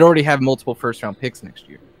that already have multiple first-round picks next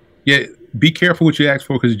year. Yeah, be careful what you ask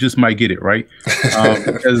for, because you just might get it, right?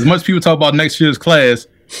 As much people talk about next year's class,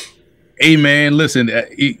 hey, man, listen,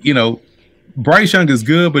 Bryce Young is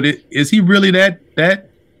good, but is he really that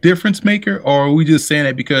difference maker, or are we just saying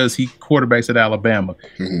that because he quarterbacks at Alabama?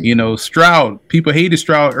 Mm-hmm. Stroud, people hated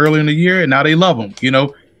Stroud early in the year, and now they love him.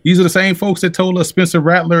 These are the same folks that told us Spencer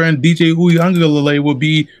Rattler and DJ Uiagalelei would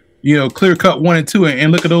be, clear-cut 1 and 2,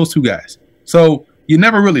 and look at those two guys. So you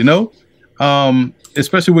never really know,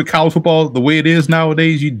 especially with college football the way it is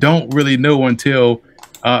nowadays. You don't really know until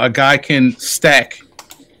a guy can stack,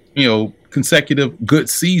 consecutive good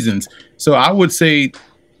seasons. So I would say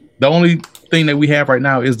the only thing that we have right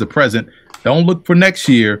now is the present. Don't look for next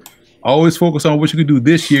year. Always focus on what you can do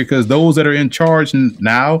this year, because those that are in charge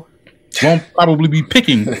now won't probably be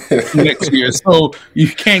picking next year. So you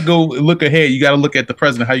can't go look ahead. You got to look at the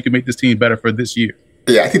present, how you can make this team better for this year.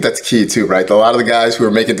 Yeah, I think that's key too, right? A lot of the guys who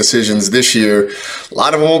are making decisions this year, a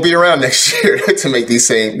lot of them won't be around next year to make these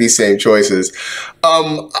same choices.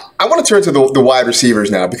 I want to turn to the wide receivers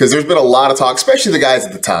now, because there's been a lot of talk, especially the guys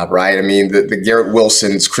at the top, right? I mean, the Garrett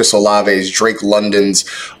Wilsons, Chris Olaves, Drake Londons.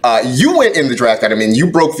 You went in the draft, and I mean, you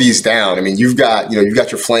broke these down. I mean, you've got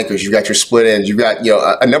your flankers, you've got your split ends, you've got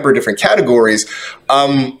a number of different categories.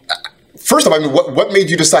 First off, I mean, what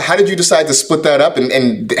made you decide? How did you decide to split that up,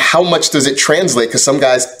 and how much does it translate? Because some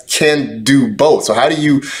guys can do both. So how do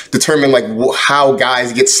you determine how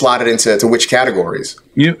guys get slotted into which categories?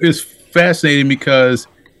 It's fascinating, because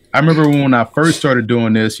I remember when I first started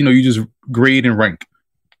doing this, you just grade and rank.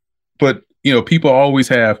 But people always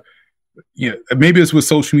have, maybe it's with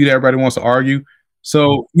social media, everybody wants to argue.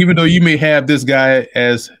 So even though you may have this guy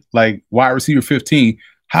as like wide receiver 15.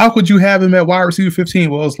 How could you have him at wide receiver 15?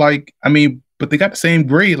 Well, it's like, but they got the same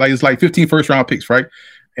grade. Like, it's like 15 first round picks, right?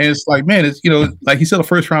 And it's like, man, it's, like he said, a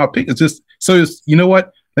first round pick. It's just, so it's, you know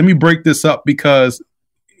what? Let me break this up, because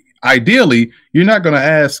ideally, you're not going to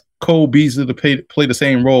ask Cole Beasley to play the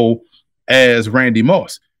same role as Randy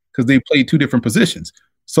Moss because they play two different positions.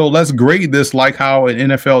 So let's grade this like how an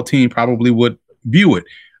NFL team probably would view it.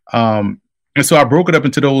 And so I broke it up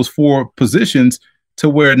into those 4 positions to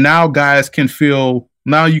where now guys can feel,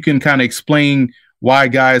 now you can kind of explain why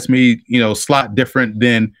guys may, slot different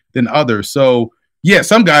than others. So yeah,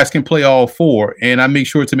 some guys can play all 4, and I make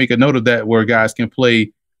sure to make a note of that where guys can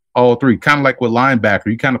play all 3, kind of like with linebacker,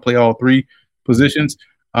 you kind of play all 3 positions.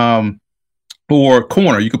 Or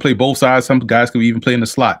corner, you can play both sides. Some guys can even play in the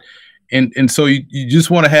slot. And so you just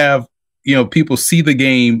want to have, people see the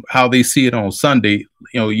game how they see it on Sunday.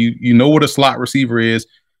 You know what a slot receiver is.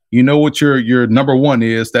 You know what your number 1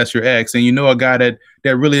 is. That's your X. And you know a guy that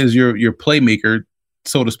really is your playmaker,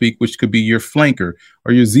 so to speak, which could be your flanker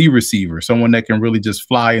or your Z receiver, someone that can really just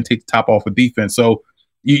fly and take the top off of defense. So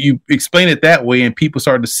you explain it that way, and people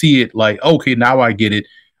start to see it like, okay, now I get it.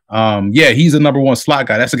 Yeah, he's a number 1 slot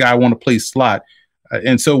guy. That's a guy I want to play slot.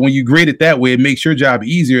 And so when you grade it that way, it makes your job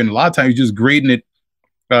easier. And a lot of times you're just grading it.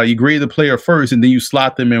 You grade the player first, and then you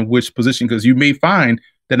slot them in which position, because you may find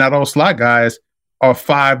that not all slot guys are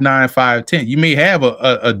 5'9", 5'10". You may have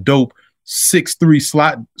a dope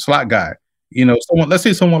 6'3" slot guy. Let's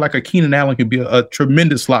say someone like a Keenan Allen could be a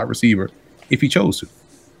tremendous slot receiver if he chose to.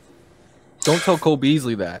 Don't tell Cole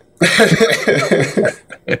Beasley that.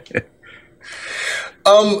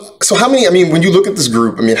 So how many, when you look at this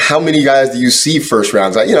group, how many guys do you see first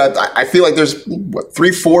rounds? I feel like there's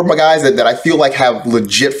 3-4 my guys that I feel like have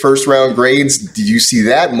legit first round grades. Do you see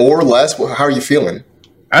that more or less? How are you feeling?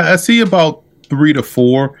 I see about 3 to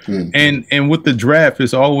 4. And with the draft,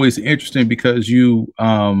 it's always interesting because you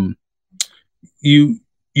know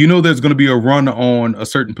there's going to be a run on a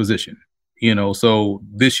certain position, so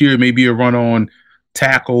this year may be a run on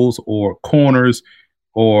tackles or corners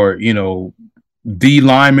or, D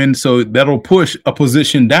linemen, so that'll push a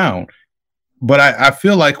position down. But I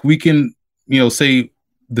feel like we can, say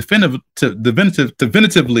definitively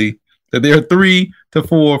that there are 3 to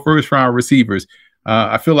 4 first round receivers.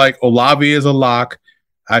 I feel like Olave is a lock.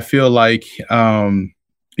 I feel like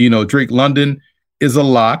Drake London is a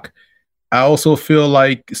lock. I also feel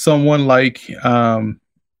like someone like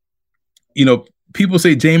people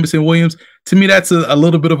say Jameson Williams. To me, that's a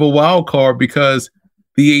little bit of a wild card because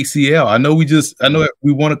the ACL. I know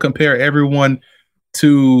we want to compare everyone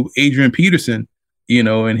to Adrian Peterson,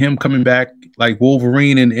 and him coming back like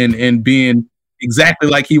Wolverine and being exactly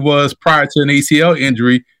like he was prior to an ACL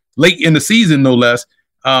injury late in the season, no less.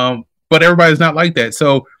 But everybody's not like that.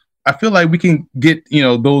 So I feel like we can get,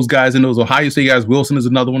 those guys in those Ohio State guys. Wilson is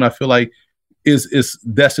another one I feel like is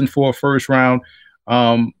destined for a first round.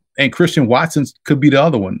 And Christian Watson could be the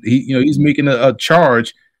other one. He's making a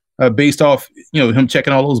charge based off, him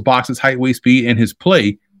checking all those boxes, height, weight, speed, and his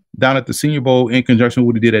play down at the Senior Bowl in conjunction with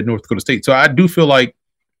what he did at North Dakota State. So I do feel like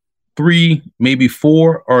 3, maybe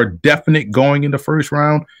 4 are definite going in the first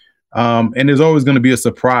round. And there's always going to be a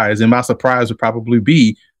surprise. And my surprise would probably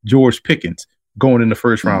be George Pickens going in the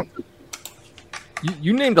first round.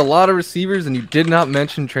 You named a lot of receivers, and you did not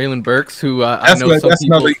mention Treylon Burks, who I know some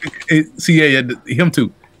people... him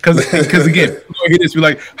too. Because again, hear this, be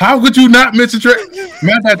like, how could you not mention Trey?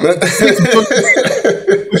 But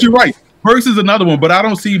you're right. Burks is another one, but I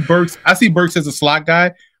don't see Burks. I see Burks as a slot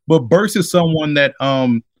guy, but Burks is someone that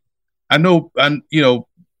I know.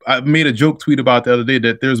 I made a joke tweet about the other day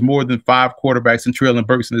that there's more than 5 quarterbacks in Treylon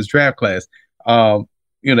Burks in this draft class.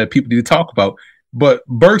 That people need to talk about. But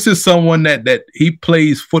Burks is someone that he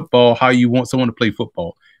plays football how you want someone to play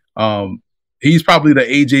football. He's probably the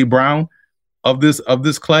AJ Brown of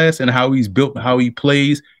this class and how he's built and how he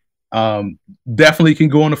plays. Definitely can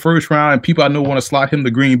go in the first round, and people I know want to slot him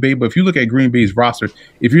to Green Bay. But if you look at Green Bay's roster,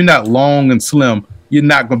 if you're not long and slim, you're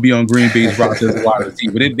not going to be on Green Bay's roster as a wide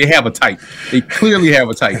receiver. They have a type. They clearly have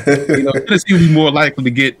a type. Tennessee would be more likely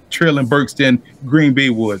to get Treylon Burks than Green Bay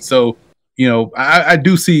would. So, I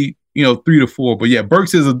do see 3 to 4. But yeah,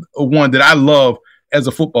 Burks is a one that I love as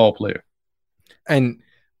a football player. And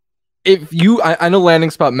if I know landing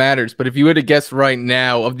spot matters, but if you had to guess right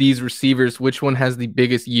now of these receivers, which one has the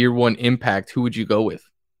biggest year 1 impact, who would you go with?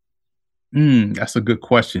 That's a good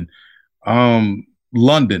question.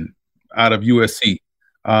 London out of USC.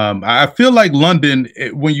 I feel like London,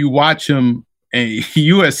 when you watch him, and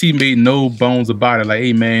USC made no bones about it. Like,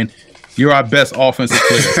 hey man, you're our best offensive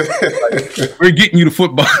player. Like, we're getting you the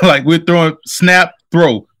football. Like, we're throwing snap,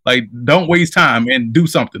 throw. Like, don't waste time and do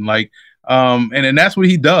something. Like, and then that's what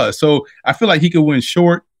he does. So I feel like he could win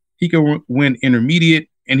short, he could win intermediate,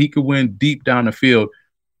 and he could win deep down the field.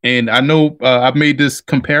 And I know I've made this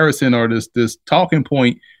comparison or this talking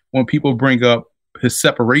point when people bring up his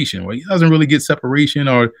separation. Well, he doesn't really get separation,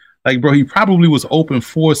 or like, bro, he probably was open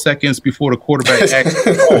 4 seconds before the quarterback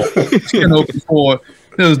actually open before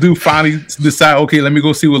this dude finally decide, okay, let me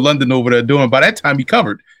go see what London over there doing. By that time, he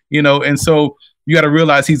covered, and so you got to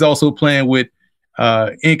realize he's also playing with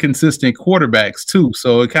inconsistent quarterbacks too.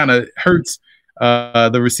 So it kind of hurts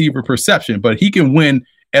the receiver perception, but he can win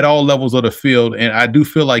at all levels of the field. And I do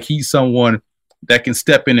feel like he's someone that can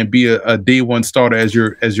step in and be a day one starter as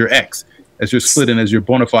your X, as your split in, as your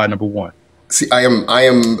bona fide number one. See, I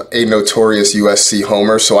am a notorious USC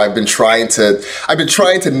homer, so I've been trying to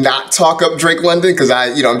not talk up Drake London because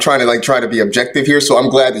I'm trying to be objective here. So I'm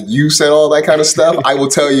glad that you said all that kind of stuff. I will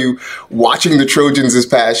tell you, watching the Trojans this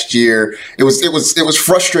past year, it was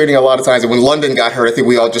frustrating a lot of times. And when London got hurt, I think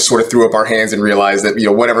we all just sort of threw up our hands and realized that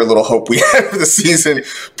whatever little hope we had for the season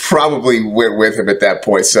probably went with him at that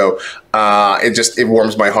point. So it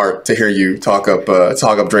warms my heart to hear you talk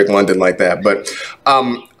up Drake London like that. But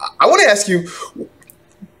I want to ask you,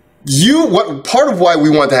 what part of why we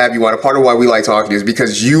want to have you on, a part of why we like talking to you is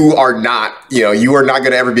because you are not going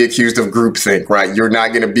to ever be accused of groupthink, right? You're not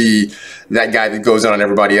going to be that guy that goes on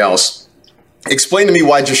everybody else. Explain to me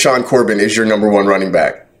why Jashaun Corbin is your number one running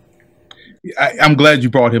back. I'm glad you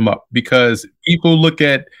brought him up because people look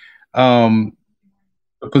at the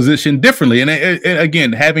position differently. And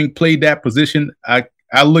again, having played that position, I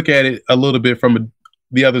look at it a little bit from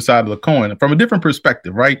the other side of the coin, from a different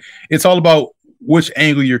perspective, right? It's all about which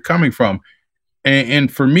angle you're coming from.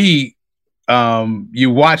 And for me, you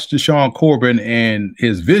watch Jashaun Corbin and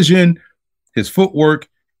his vision, his footwork,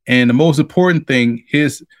 and the most important thing,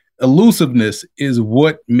 his elusiveness is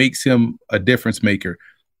what makes him a difference maker.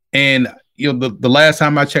 And the last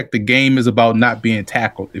time I checked, the game is about not being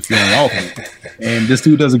tackled if you're on offense. And this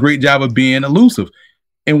dude does a great job of being elusive.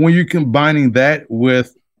 And when you're combining that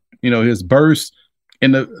with, his burst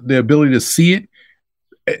and the ability to see it,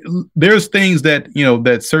 there's things that,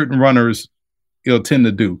 that certain runners, tend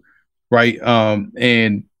to do, right?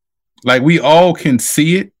 And like we all can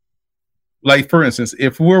see it. Like, for instance,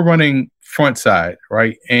 if we're running front side,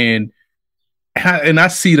 right? And I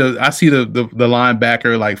see the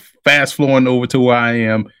linebacker like fast flowing over to where I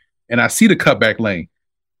am, and I see the cutback lane.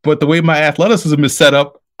 But the way my athleticism is set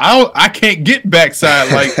up, I can't get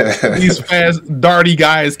backside like these fast, darty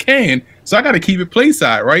guys can. So I got to keep it play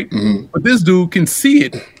side, right? Mm-hmm. But this dude can see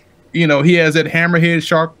it. He has that hammerhead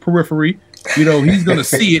shark periphery. He's going to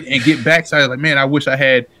see it and get backside. Like, man, I wish I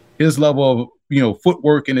had his level of,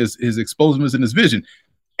 footwork and his explosiveness and his vision.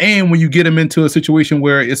 And when you get him into a situation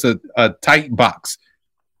where it's a tight box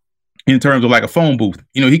in terms of like a phone booth,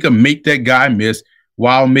 he can make that guy miss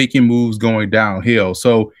while making moves going downhill.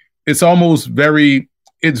 So it's almost very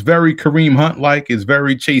Kareem Hunt-like. It's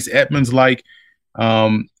very Chase Edmonds-like.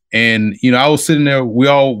 And, I was sitting there. We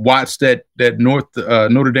all watched that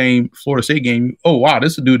Notre Dame Florida State game. Oh, wow,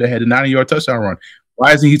 this is a dude that had a 90-yard touchdown run.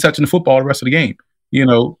 Why isn't he touching the football the rest of the game?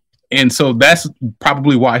 And so that's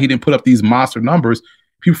probably why he didn't put up these monster numbers.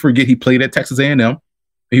 People forget he played at Texas A&M.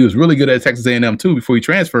 He was really good at Texas A&M too before he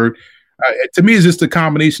transferred. To me, it's just a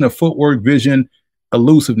combination of footwork, vision,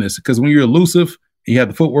 elusiveness. Because when you're elusive, you have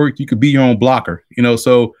the footwork, you could be your own blocker.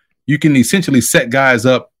 So you can essentially set guys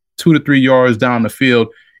up 2 to 3 yards down the field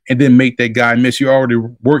and then make that guy miss. You're already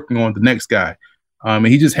working on the next guy. And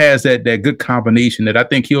he just has that good combination that I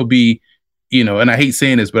think he'll be, and I hate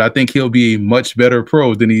saying this, but I think he'll be a much better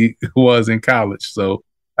pro than he was in college. So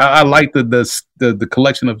I like the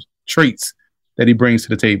collection of traits that he brings to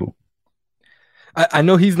the table. I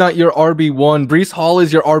know he's not your RB1. Breece Hall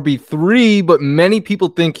is your RB3, but many people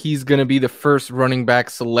think he's going to be the first running back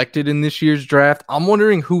selected in this year's draft. I'm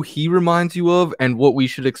wondering who he reminds you of and what we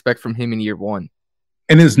should expect from him in year one.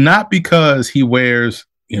 And it's not because he wears,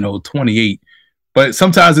 28, but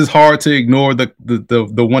sometimes it's hard to ignore the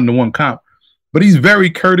one-to-one comp. But he's very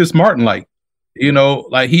Curtis Martin-like.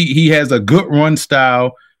 Like he has a good run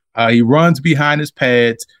style. He runs behind his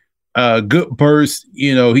pads, good burst.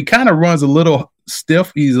 He kind of runs a little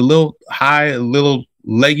stiff. He's a little high, a little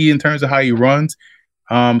leggy in terms of how he runs.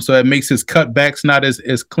 So it makes his cutbacks not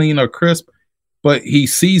as clean or crisp, but he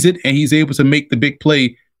sees it and he's able to make the big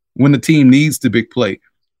play when the team needs the big play.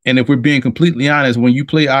 And if we're being completely honest, when you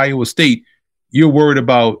play Iowa State, you're worried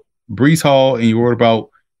about Breece Hall and you're worried about,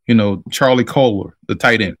 Charlie Kohler, the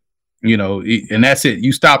tight end, and that's it.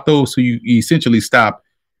 You stop those, so you essentially stop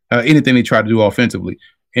anything they try to do offensively.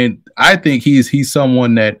 And I think he's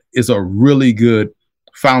someone that is a really good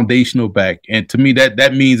foundational back. And to me,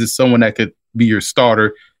 that means it's someone that could be your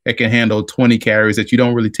starter, that can handle 20 carries that you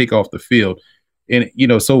don't really take off the field. And,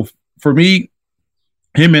 so for me,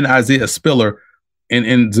 him and Isaiah Spiller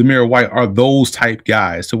and Zamir White are those type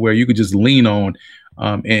guys to where you could just lean on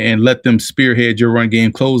and let them spearhead your run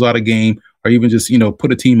game, close out a game, or even just,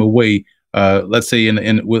 put a team away, let's say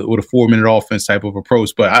with a 4-minute offense type of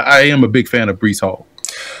approach. But I am a big fan of Breece Hall.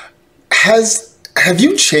 Have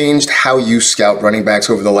you changed how you scout running backs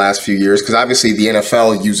over the last few years? Because obviously the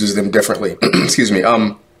NFL uses them differently. Excuse me.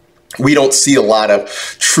 We don't see a lot of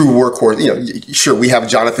true workhorse. Sure, we have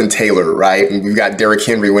Jonathan Taylor, right? And we've got Derrick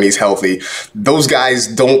Henry when he's healthy. Those guys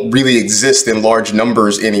don't really exist in large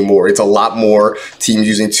numbers anymore. It's a lot more teams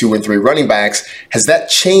using 2 and 3 running backs. Has that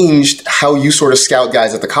changed how you sort of scout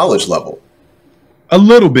guys at the college level? A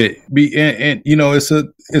little bit. And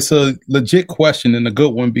it's a legit question and a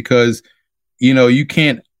good one because,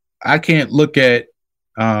 I can't look at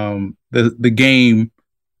the game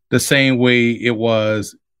the same way it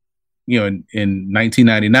was, in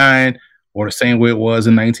 1999 or the same way it was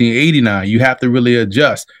in 1989. You have to really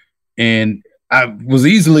adjust. And I was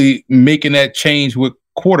easily making that change with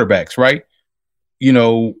quarterbacks, right?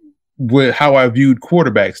 With how I viewed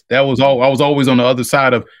quarterbacks. I was always on the other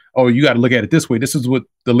side of, oh, you got to look at it this way. This is what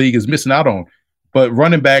the league is missing out on. But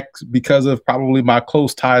running backs, because of probably my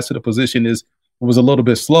close ties to the position, was a little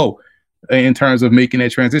bit slow in terms of making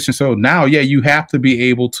that transition. So now, you have to be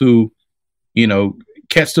able to,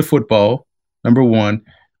 catch the football, number one.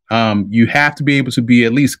 You have to be able to be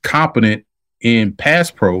at least competent in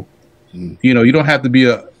pass pro. You don't have to be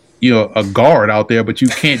a guard out there, but you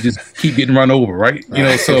can't just keep getting run over, right?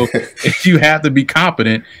 So you have to be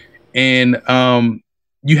competent, and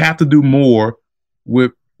you have to do more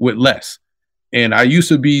with less. And I used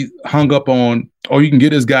to be hung up on, you can get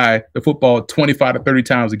this guy the football 25 to 30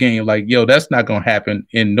 times a game. Like, that's not going to happen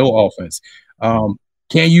in no offense.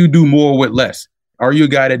 Can you do more with less? Are you a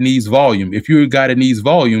guy that needs volume? If you're a guy that needs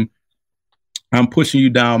volume, I'm pushing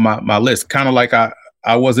you down my list. Kind of like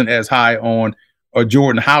I wasn't as high on a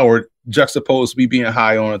Jordan Howard juxtaposed to me being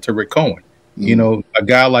high on a Tariq Cohen. A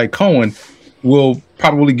guy like Cohen will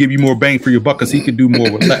probably give you more bang for your buck because he can do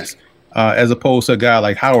more with less. As opposed to a guy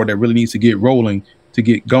like Howard that really needs to get rolling, to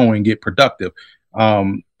get going, get productive.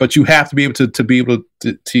 But you have to be able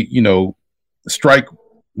to strike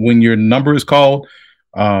when your number is called.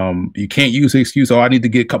 You can't use the excuse, I need to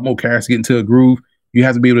get a couple more carries to get into a groove. You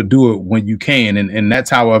have to be able to do it when you can. And that's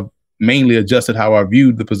how I've mainly adjusted how I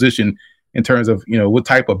viewed the position in terms of, what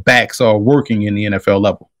type of backs are working in the NFL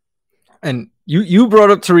level. And you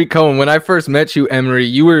brought up Tariq Cohen. When I first met you, Emery,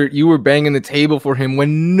 you were banging the table for him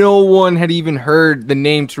when no one had even heard the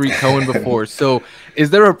name Tariq Cohen before. So is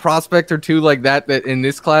there a prospect or two like that in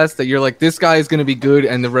this class that you're like, this guy is going to be good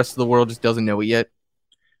and the rest of the world just doesn't know it yet?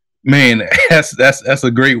 Man, that's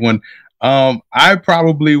a great one. I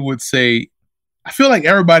probably would say, I feel like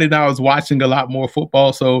everybody now is watching a lot more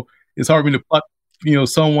football, so it's hard for me to pluck,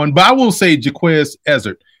 someone. But I will say Jaquez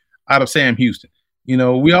Ezzard out of Sam Houston.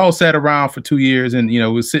 We all sat around for 2 years and,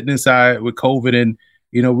 we're sitting inside with COVID and,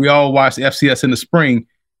 we all watched FCS in the spring,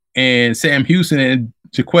 and Sam Houston and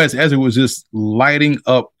Jaquez Ezzard was just lighting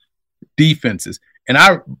up defenses. And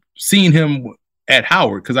I've seen him at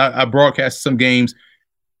Howard because I broadcasted some games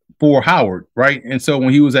for Howard, right? And so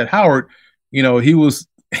when he was at Howard, he was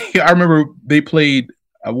 – I remember they played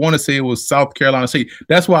 – I want to say it was South Carolina State.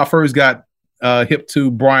 That's why I first got hip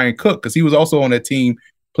to Brian Cook because he was also on that team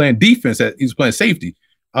playing defense. He was playing safety.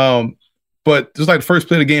 But just like the first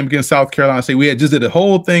play of the game against South Carolina State, we had just did a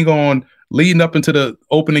whole thing on leading up into the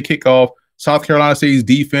opening kickoff, South Carolina State's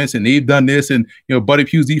defense, and they've done this, and Buddy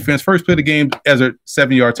Pugh's defense. First play of the game, Ezzard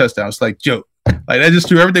 7-yard touchdown. It's like joke, like that just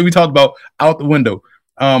threw everything we talked about out the window.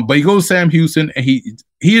 But he goes to Sam Houston, and he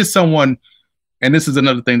is someone, and this is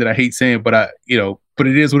another thing that I hate saying, but but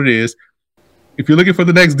it is what it is. If you're looking for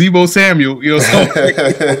the next Deebo Samuel,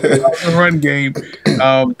 the run game,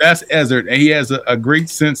 that's Ezzard, and he has a great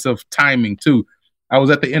sense of timing too. I was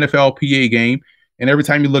at the NFLPA game, and every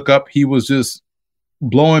time you look up, he was just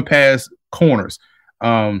blowing past corners.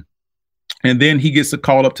 And then he gets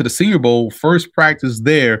called up to the Senior Bowl. First practice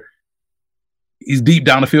there, he's deep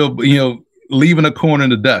down the field, leaving a corner in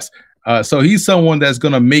the dust. So he's someone that's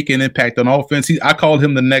going to make an impact on offense. I called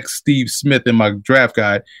him the next Steve Smith in my draft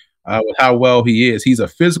guide with how well he is. He's a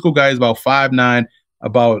physical guy. He's about 5'9",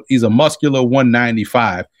 he's a muscular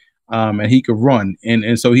 195, and he could run.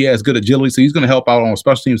 And so he has good agility. So he's going to help out on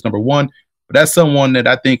special teams, number one. But that's someone that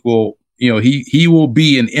I think will, he will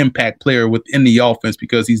be an impact player within the offense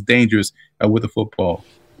because he's dangerous with the football.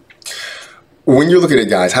 When you're looking at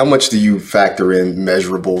guys, how much do you factor in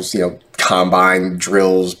measurables, combine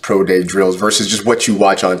drills, pro day drills versus just what you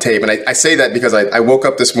watch on tape? And I say that because I woke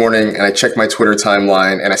up this morning and I checked my Twitter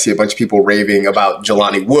timeline and I see a bunch of people raving about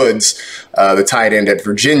Jelani Woods, the tight end at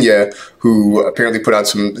Virginia, who apparently put out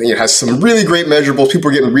some, has some really great measurables.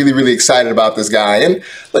 People are getting really, really excited about this guy. And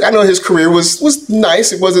look, I know his career was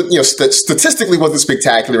nice. It wasn't, statistically wasn't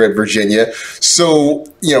spectacular at Virginia. So,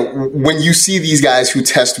 when you see these guys who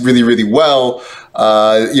test really, really well,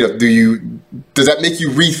 does that make you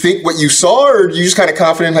rethink what you saw, or are you just kind of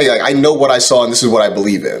confident, hey, like, I know what I saw and this is what I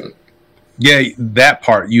believe in? Yeah, that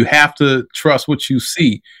part. You have to trust what you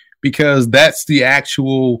see because that's the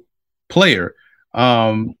actual player.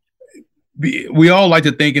 We all like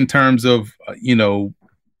to think in terms of,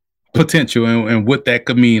 potential and what that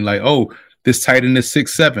could mean. Like, oh, this tight end is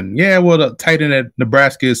 6'7". Yeah, well, the tight end at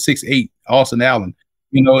Nebraska is 6'8", Austin Allen.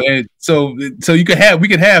 And so we could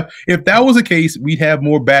have, if that was the case, we'd have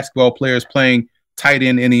more basketball players playing tight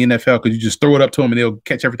end in the NFL because you just throw it up to them and they'll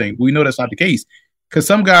catch everything. We know that's not the case because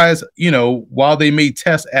some guys, while they may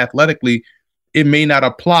test athletically, it may not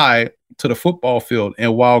apply to the football field.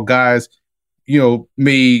 And while guys,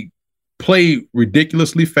 may play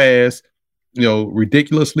ridiculously fast,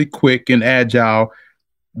 ridiculously quick and agile,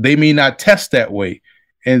 they may not test that way.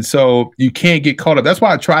 And so you can't get caught up. That's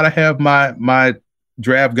why I try to have my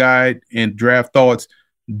draft guide and draft thoughts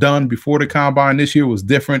done before the combine. This year was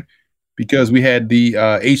different because we had the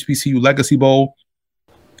HBCU Legacy Bowl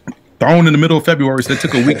thrown in the middle of February. So it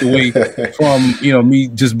took a week away from, me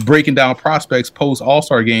just breaking down prospects post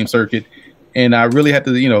All-Star game circuit. And I really had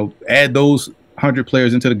to, add those 100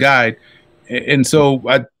 players into the guide. And so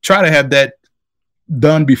I try to have that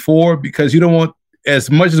done before because you don't want, as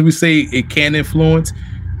much as we say it can influence,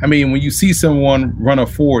 I mean, when you see someone run a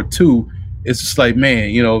 4.2, it's just like, man,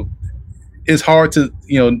 it's hard to,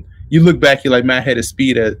 you look back, you're like, man, I had a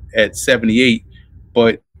speed at 78,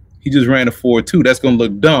 but he just ran a 4.2. That's going to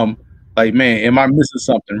look dumb. Like, man, am I missing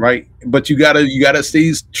something, right? But you gotta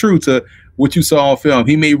stay true to what you saw on film.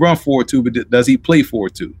 He may run 4.2, but does he play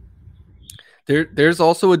 4.2? There's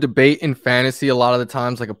also a debate in fantasy a lot of the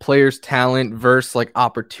times, like a player's talent versus like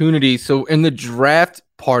opportunity. So in the draft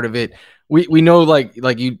part of it, we know like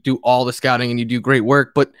you do all the scouting and you do great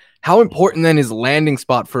work, but how important then is landing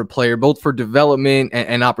spot for a player, both for development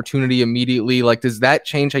and opportunity immediately? Like, does that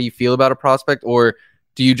change how you feel about a prospect, or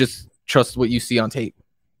do you just trust what you see on tape?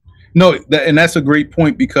 No, and that's a great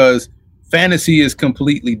point because fantasy is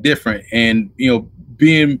completely different. And,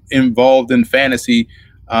 being involved in fantasy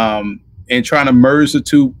and trying to merge the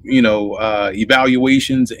two,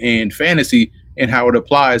 evaluations and fantasy and how it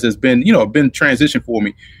applies has been, been transition for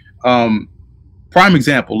me. Prime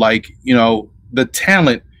example, like, the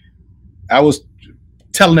talent. I was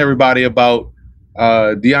telling everybody about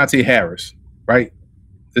Deontay Harris, right?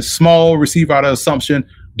 The small receiver out of Assumption.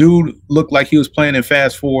 Dude looked like he was playing in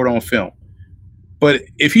fast forward on film. But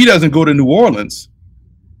if he doesn't go to New Orleans,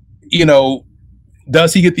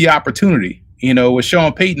 does he get the opportunity? With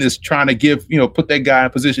Sean Payton is trying to put that guy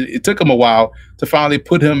in position. It took him a while to finally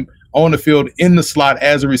put him on the field in the slot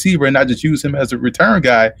as a receiver and not just use him as a return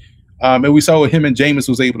guy. And we saw what him and Jameis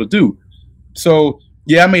was able to do. So,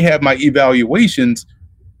 yeah, I may have my evaluations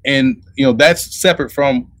and, that's separate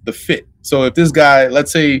from the fit. So if this guy,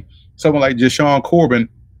 let's say someone like Jashawn Corbin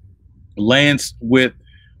lands with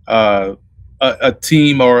a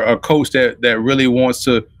team or a coach that really wants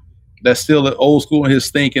to, that's still old school in his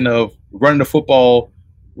thinking of running the football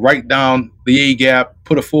right down the A gap,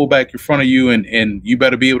 put a fullback in front of you, and you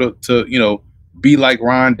better be able to be like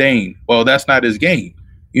Ron Dane. Well, that's not his game,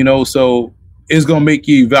 so it's going to make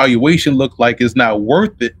your evaluation look like it's not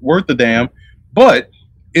worth the damn. But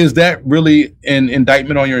is that really an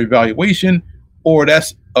indictment on your evaluation, or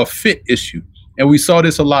that's a fit issue? And we saw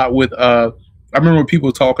this a lot with I remember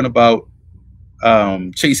people talking about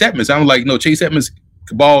Chase Edmonds. I'm like, no, Chase Edmonds,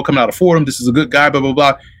 ball coming out of Fordham. This is a good guy, blah, blah,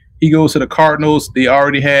 blah. He goes to the Cardinals. They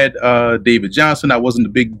already had David Johnson. I wasn't the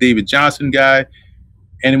big David Johnson guy.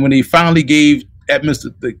 And when they finally gave Edmonds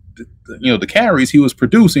the carries, he was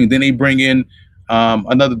producing. Then they bring in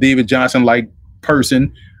another David Johnson-like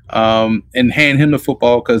person and hand him the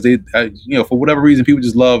football because they, for whatever reason, people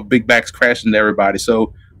just love big backs crashing into everybody.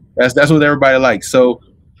 So that's what everybody likes. So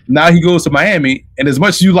now he goes to Miami, and as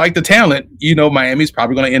much as you like the talent, Miami's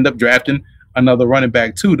probably going to end up drafting another running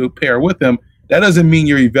back too to pair with him. That doesn't mean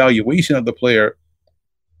your evaluation of the player,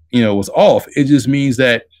 was off. It just means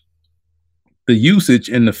that the usage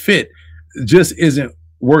and the fit just isn't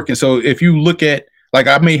working. So if you look at, like,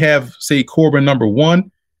 I may have, say, Corbin number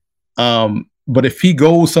 1, but if he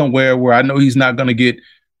goes somewhere where I know he's not going to get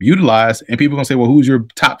utilized, and people are going to say, well, who's your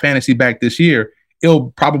top fantasy back this year?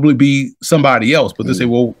 It'll probably be somebody else. But they say,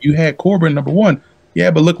 well, you had Corbin number 1.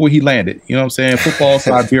 Yeah, but look where he landed. You know what I'm saying? Football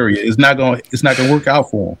Siberia. It's not going to work out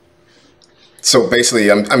for him. So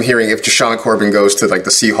basically, I'm hearing if Jashawn Corbin goes to like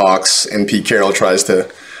the Seahawks and Pete Carroll tries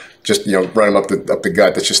to just run him up the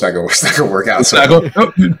gut. That's just not going to work out. So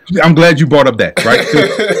I'm glad you brought up that. Right,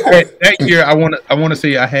 that year I want to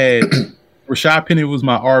say I had Rashad Penny was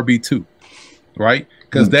my RB2, right?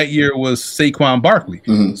 Because that year was Saquon Barkley.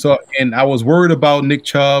 So, and I was worried about Nick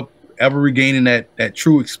Chubb ever regaining that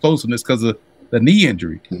true explosiveness because of the knee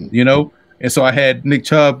injury, And so I had Nick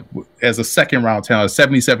Chubb as a second round talent,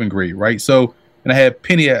 77 grade, right? So, and I had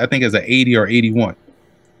Penny, I think, as an 80 or 81.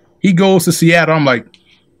 He goes to Seattle. I'm like,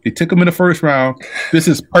 they took him in the first round. This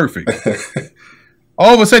is perfect.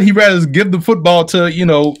 All of a sudden, he rather give the football to, I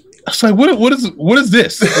was like, what is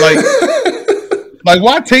this? Like,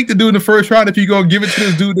 why take the dude in the first round if you're going to give it to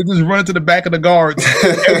this dude that just run to the back of the guards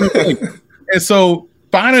every play? And so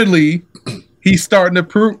finally, he's starting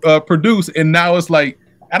to produce, and now it's like,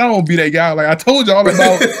 I don't want to be that guy. Like, I told you all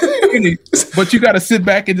about Penny, but you got to sit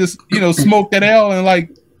back and just, smoke that L and man,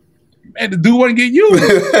 the dude want to get you.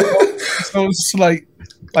 So it's like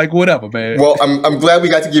whatever, man. Well, I'm glad we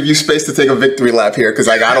got to give you space to take a victory lap here because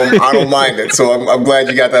I don't mind it. So I'm glad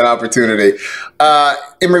you got that opportunity.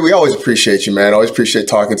 Emory, we always appreciate you, man. Always appreciate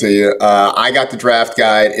talking to you. I got the draft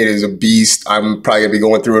guide. It is a beast. I'm probably gonna be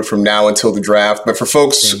going through it from now until the draft. But for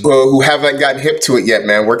folks who haven't gotten hip to it yet,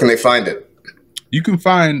 man, where can they find it? You can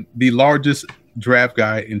find the largest draft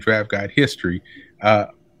guide in draft guide history at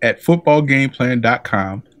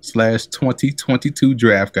footballgameplan.com/2022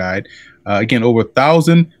 draft guide. Again, over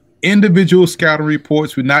 1,000 individual scouting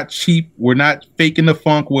reports. We're not cheap. We're not faking the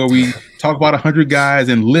funk where we talk about 100 guys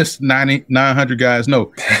and list 900 guys.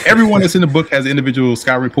 No, everyone that's in the book has an individual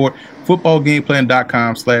scout report.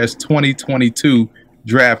 Footballgameplan.com/2022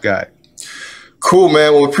 draft guide. Cool,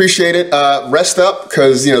 man. Well, appreciate it. Rest up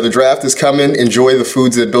because, the draft is coming. Enjoy the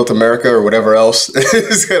foods that built America or whatever else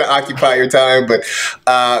is going to occupy your time. But,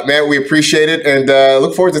 man, we appreciate it and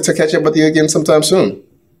look forward to catch up with you again sometime soon.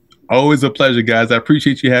 Always a pleasure, guys. I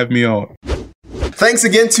appreciate you having me on. Thanks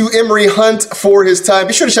again to Emory Hunt for his time.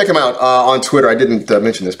 Be sure to check him out on Twitter. I didn't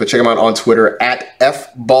mention this, but check him out on Twitter at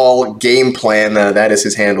FBallGamePlan. That is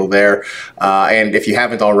his handle there. And if you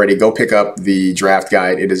haven't already, go pick up the draft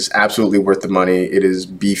guide. It is absolutely worth the money. It is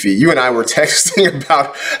beefy. You and I were texting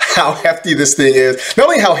about how hefty this thing is. Not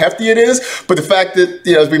only how hefty it is, but the fact that,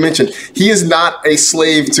 as we mentioned, he is not a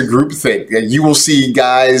slave to groupthink. You will see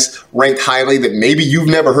guys ranked highly that maybe you've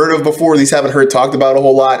never heard of before, at least haven't heard talked about a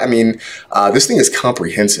whole lot. I mean, this thing is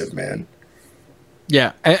comprehensive, man.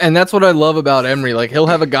 Yeah, and that's what I love about Emory. Like, he'll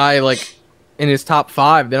have a guy in his top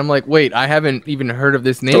 5. Then I'm like, wait, I haven't even heard of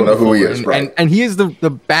this name. Don't know before. who he is, right? And he is the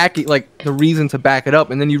back, the reason to back it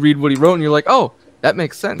up. And then you read what he wrote, and you're like, oh, that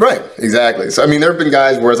makes sense. Right, exactly. So, I mean, there have been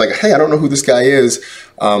guys where it's like, hey, I don't know who this guy is.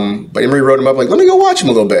 But Emory wrote him up let me go watch him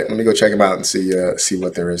a little bit. Let me go check him out and see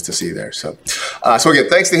what there is to see there. So again,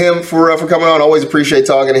 thanks to him for coming on. Always appreciate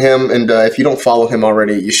talking to him. And if you don't follow him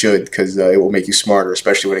already, you should because it will make you smarter,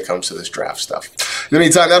 especially when it comes to this draft stuff. In the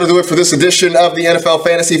meantime, that'll do it for this edition of the NFL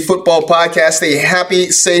Fantasy Football Podcast. Stay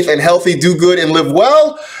happy, safe, and healthy. Do good and live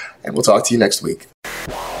well. And we'll talk to you next week.